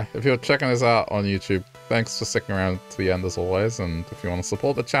 Anyway, if you're checking this out on YouTube, thanks for sticking around to the end as always, and if you want to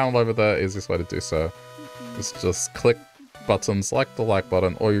support the channel over there, easiest way to do so is just click buttons like the like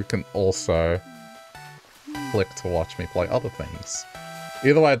button, or you can also click to watch me play other things.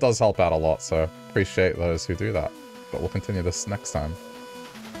 Either way, it does help out a lot, so appreciate those who do that. But we'll continue this next time.